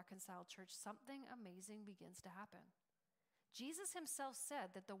be a reconciled church, something amazing begins to happen. Jesus himself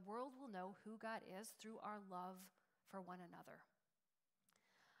said that the world will know who God is through our love for one another.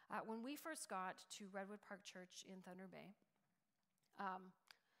 When we first got to Redwood Park Church in Thunder Bay,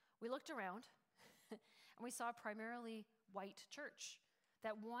 we looked around and we saw a primarily white church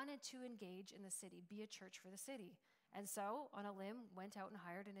that wanted to engage in the city, be a church for the city. And so, on a limb, went out and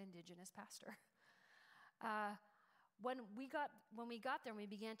hired an Indigenous pastor. When we got there and we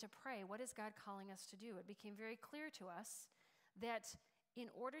began to pray, what is God calling us to do? It became very clear to us that in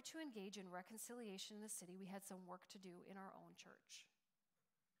order to engage in reconciliation in the city, we had some work to do in our own church.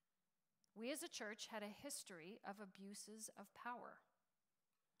 We as a church had a history of abuses of power,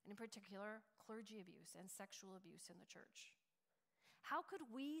 and in particular, clergy abuse and sexual abuse in the church. How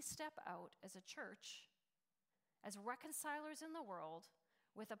could we step out as a church, as reconcilers in the world,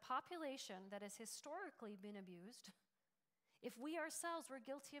 with a population that has historically been abused, if we ourselves were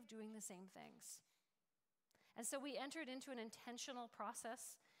guilty of doing the same things? And so we entered into an intentional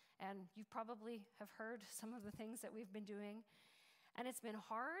process, and you probably have heard some of the things that we've been doing. And it's been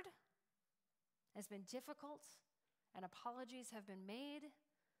hard, it's been difficult, and apologies have been made,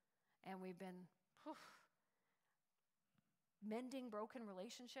 and we've been mending broken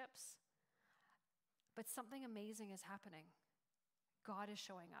relationships. But something amazing is happening. God is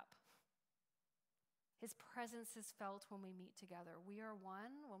showing up. His presence is felt when we meet together. We are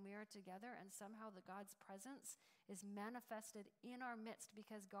one when we are together, and somehow God's presence is manifested in our midst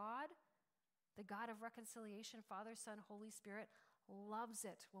because God, the God of reconciliation, Father, Son, Holy Spirit, loves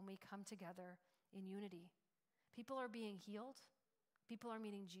it when we come together in unity. People are being healed. People are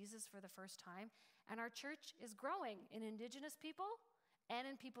meeting Jesus for the first time, and our church is growing in Indigenous people and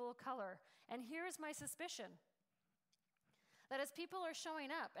in people of color. And here is my suspicion, That as people are showing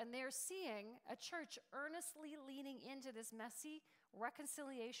up and they're seeing a church earnestly leaning into this messy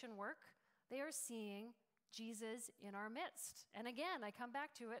reconciliation work, they are seeing Jesus in our midst. And again, I come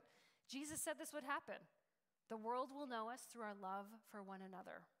back to it. Jesus said this would happen. The world will know us through our love for one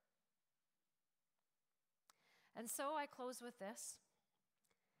another. And so I close with this.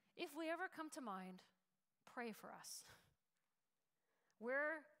 If we ever come to mind, pray for us.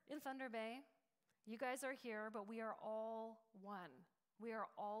 We're in Thunder Bay. You guys are here, but we are all one. We are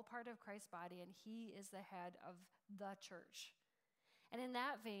all part of Christ's body, and he is the head of the church. And in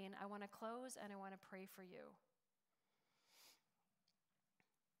that vein, I want to close and I want to pray for you.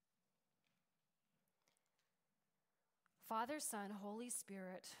 Father, Son, Holy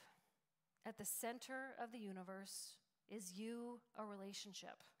Spirit, at the center of the universe is you, a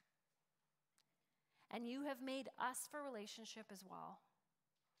relationship. And you have made us for relationship as well.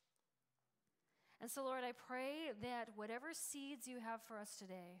 And so, Lord, I pray that whatever seeds you have for us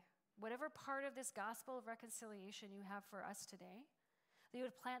today, whatever part of this gospel of reconciliation you have for us today, that you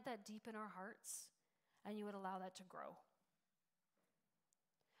would plant that deep in our hearts and you would allow that to grow.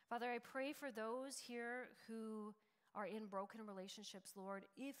 Father, I pray for those here who are in broken relationships, Lord,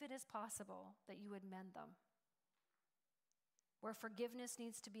 if it is possible, that you would mend them. Where forgiveness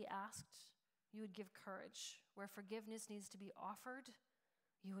needs to be asked, you would give courage. Where forgiveness needs to be offered,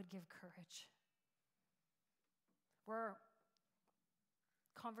 you would give courage. Where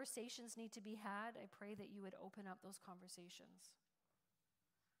conversations need to be had, I pray that you would open up those conversations.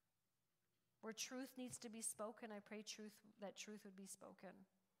 Where truth needs to be spoken, I pray that truth would be spoken.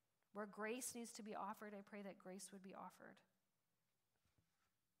 Where grace needs to be offered, I pray that grace would be offered.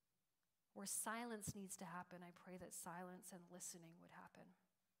 Where silence needs to happen, I pray that silence and listening would happen.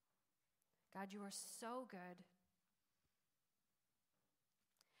 God, you are so good.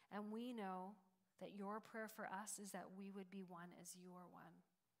 And we know that your prayer for us is that we would be one as you are one.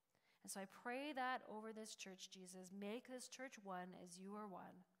 And so I pray that over this church, Jesus. Make this church one as you are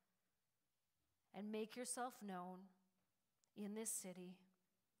one. And make yourself known in this city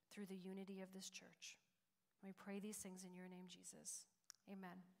through the unity of this church. We pray these things in your name, Jesus.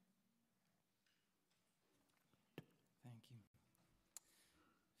 Amen. Thank you.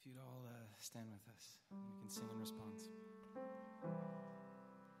 If you'd all stand with us, we can sing in response.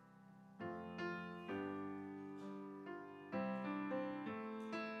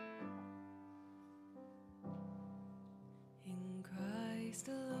 In Christ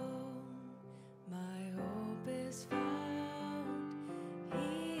alone, my hope is found.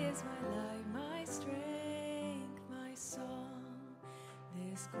 He is my light, my strength, my song.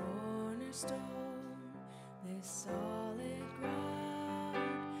 This cornerstone, this solid ground,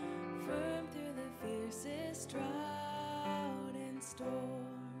 firm through the fiercest drought and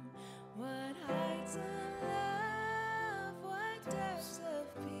storm. What heights of love, what depths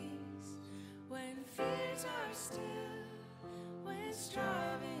of peace, when fears are still, when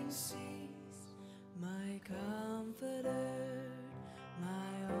striving cease. My comforter,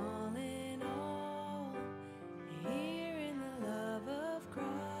 my all in all, here in the love of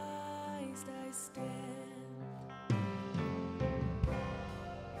Christ I stand.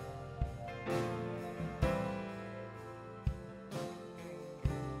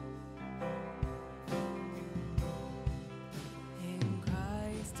 In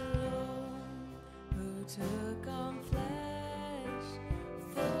Christ alone, who took on flesh,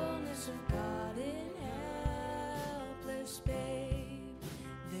 fullness of God in helpless babe,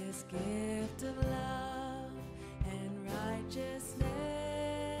 this gift of love and righteousness,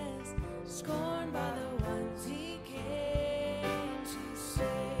 scorned by the ones he came to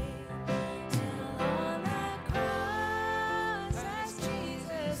save. Till on that cross, as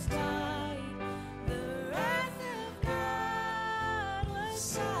Jesus died, the wrath of God was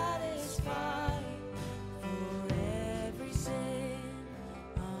satisfied. For every sin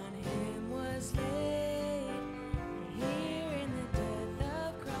on him was laid. Here in the death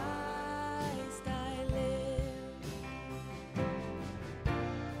of Christ I live.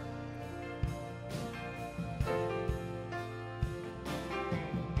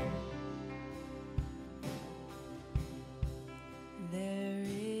 There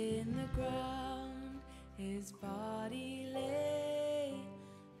in the ground his body lay,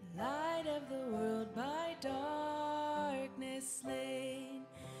 light of the world by darkness slain,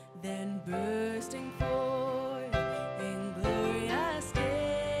 then bursting forth in glorious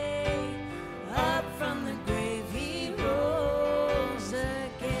day, up from the grave he rose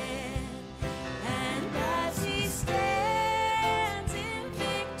again. And as he stands in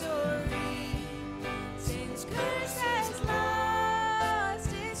victory, since curse has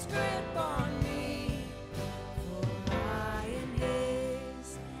lost its grip on me, for I am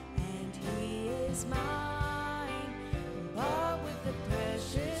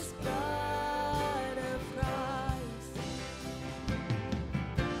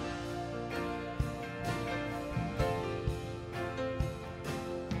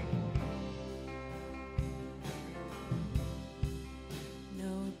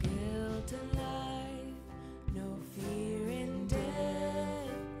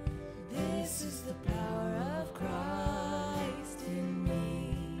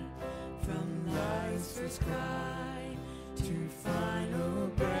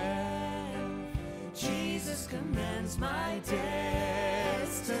commands my destiny.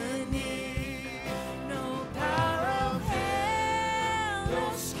 No power of hell,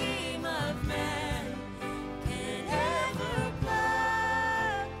 no scheme of man can ever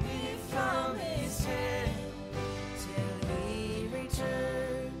pluck me from his hand till he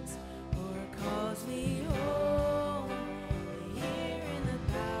returns or calls me home. Here in the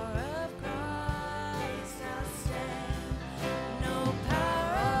power of Christ I'll stand. No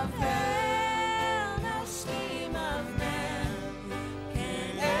power of hell, no scheme of man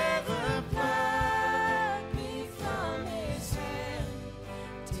can ever pluck me from his hand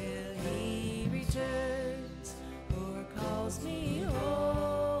till he returns or calls me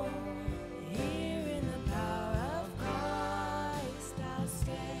home. Here in the power of Christ I'll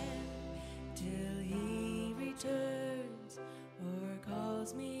stand till he returns or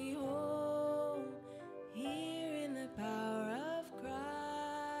calls me home. Here in the power of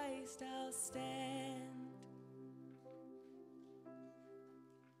Christ I'll stand.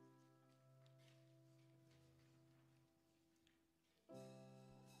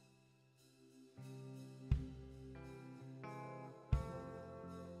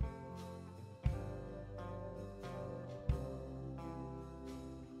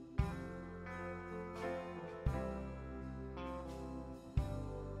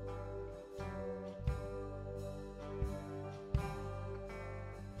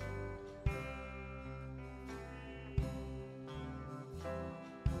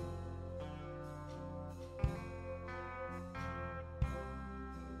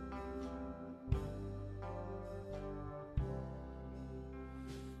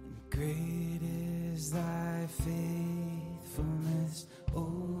 Great is thy faithfulness,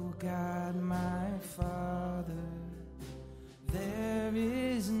 O God my Father. There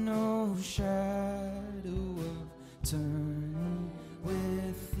is no shadow of turning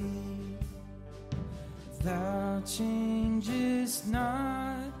with thee. Thou changest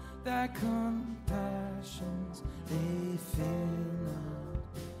not, thy compassions, they fail not.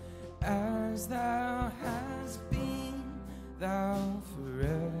 As thou hast been, thou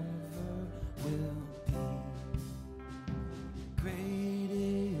forever will be. Great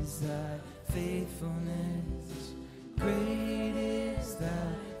is thy faithfulness, great is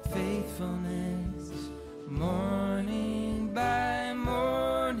thy faithfulness. Morning by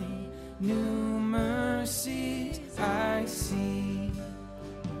morning, new mercies I see.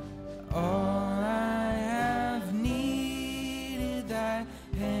 All I have needed, thy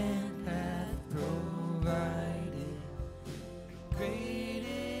hand hath provided. Great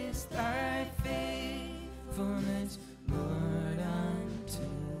is thy faithfulness, Lord, unto me.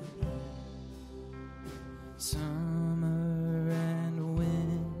 Summer and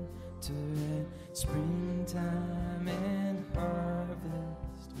winter and springtime and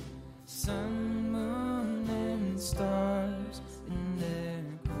harvest, sun, moon, and stars in their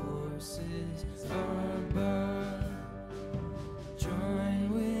courses above,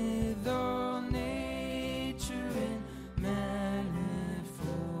 join with all nature in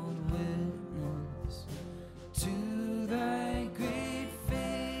manifold witness to thy great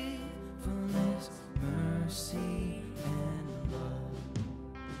faithfulness, mercy, and love.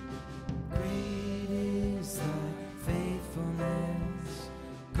 Great is thy faithfulness,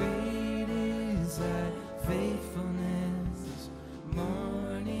 great is thy faithfulness.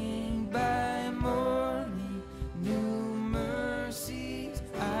 Morning by morning, new mercies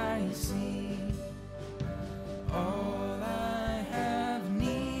I see. All I have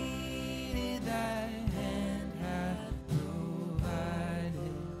needed, thy hand hath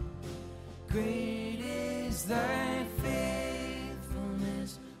provided. Great is thy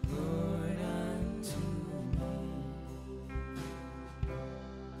faithfulness, Lord, unto me.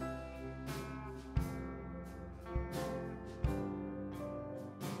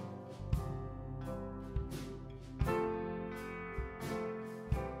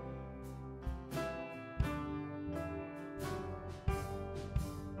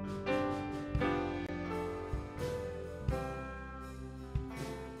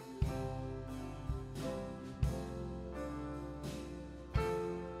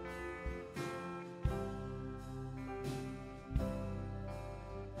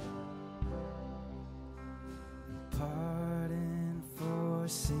 Pardon for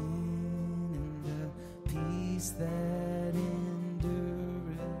sin and the peace that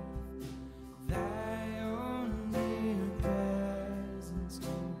endureth, thy own near presence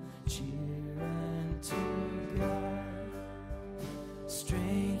to cheer and to guide,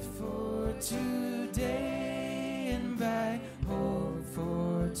 strength for today and bright hope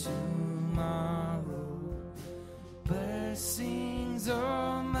for tomorrow, blessings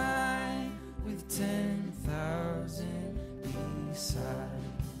all mine with 10,000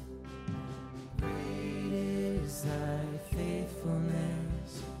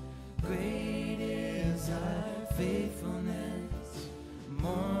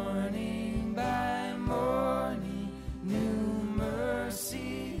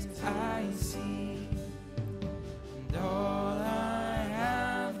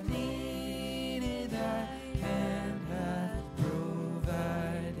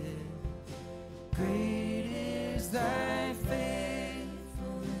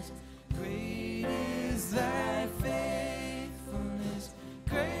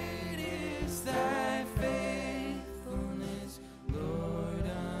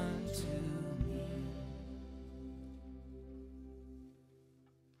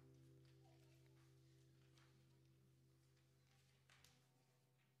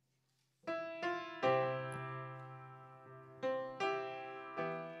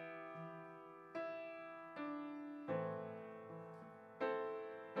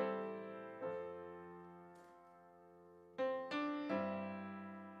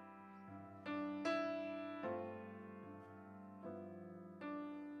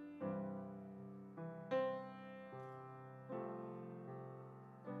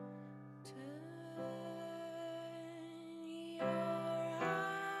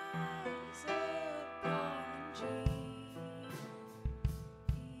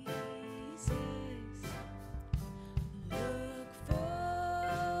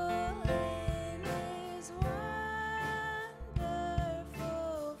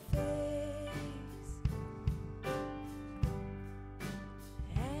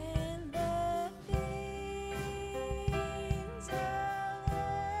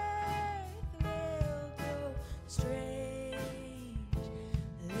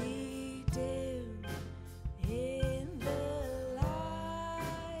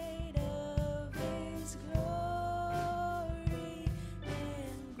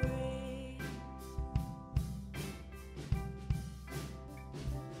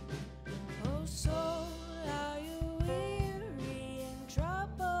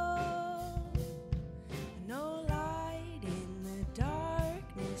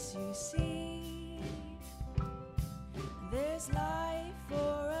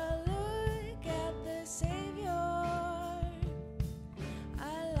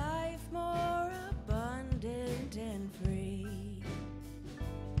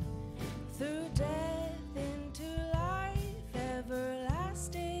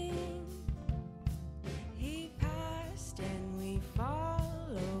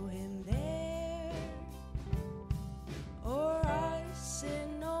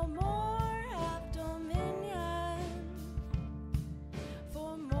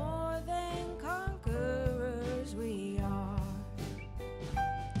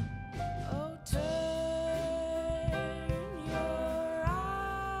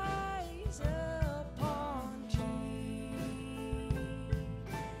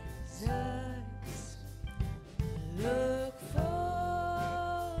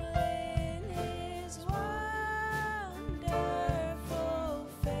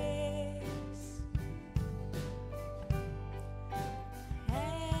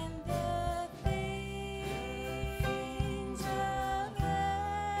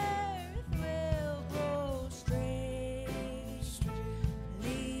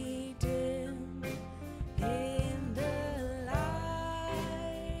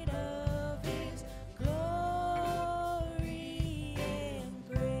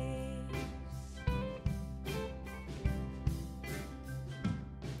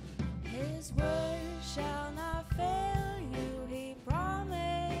 His word shall not fail you, He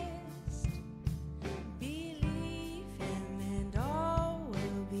promised. Believe Him and all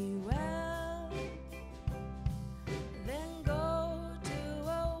will be well. Then go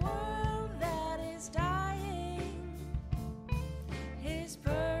to a world that is dying, His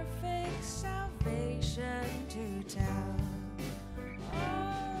perfect salvation to tell.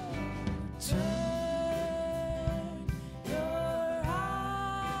 Oh, turn your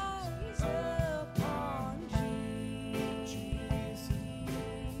eyes upon Jesus.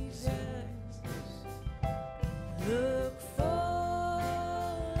 Look full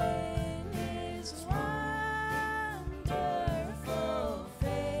in His wonderful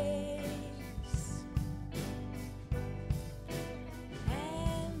face,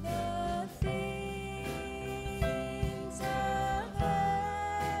 and the things of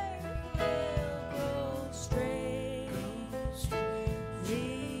earth will grow strangely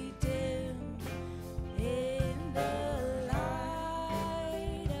dim in the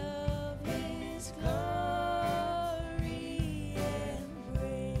light of His glory and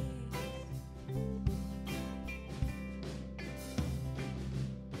grace.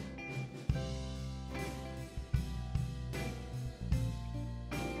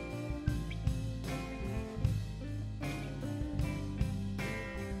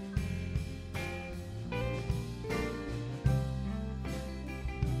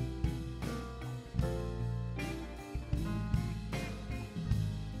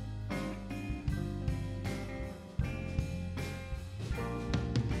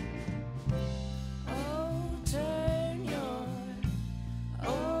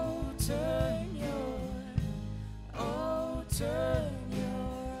 Turn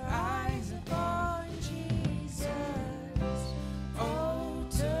your eyes upon Jesus. Oh,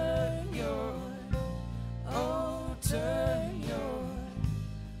 turn your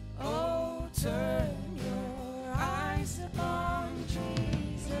eyes upon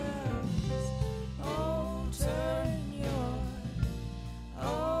Jesus. Oh, turn your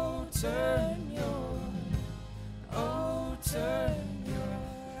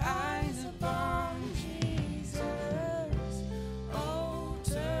eyes upon Jesus. Oh,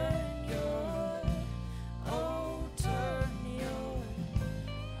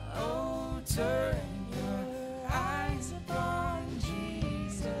 turn your eyes upon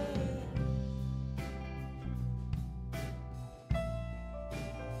Jesus.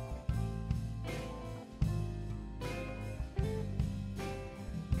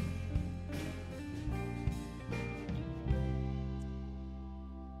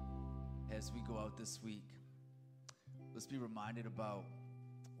 As we go out this week, let's be reminded about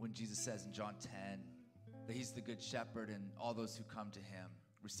when Jesus says in John 10 that He's the good shepherd and all those who come to Him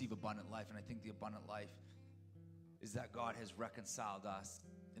receive abundant life. And I think the abundant life is that God has reconciled us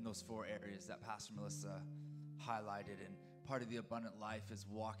in those 4 areas that Pastor Milissa highlighted. And part of the abundant life is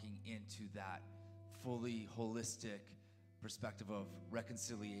walking into that fully holistic perspective of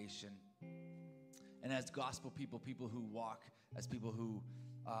reconciliation. And as gospel people, people who walk as people who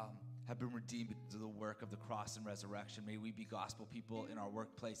have been redeemed because of the work of the cross and resurrection, may we be gospel people in our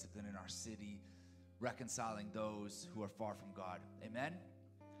workplaces and in our city, reconciling those who are far from God. Amen?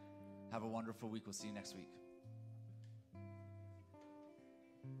 Have a wonderful week. We'll see you next week.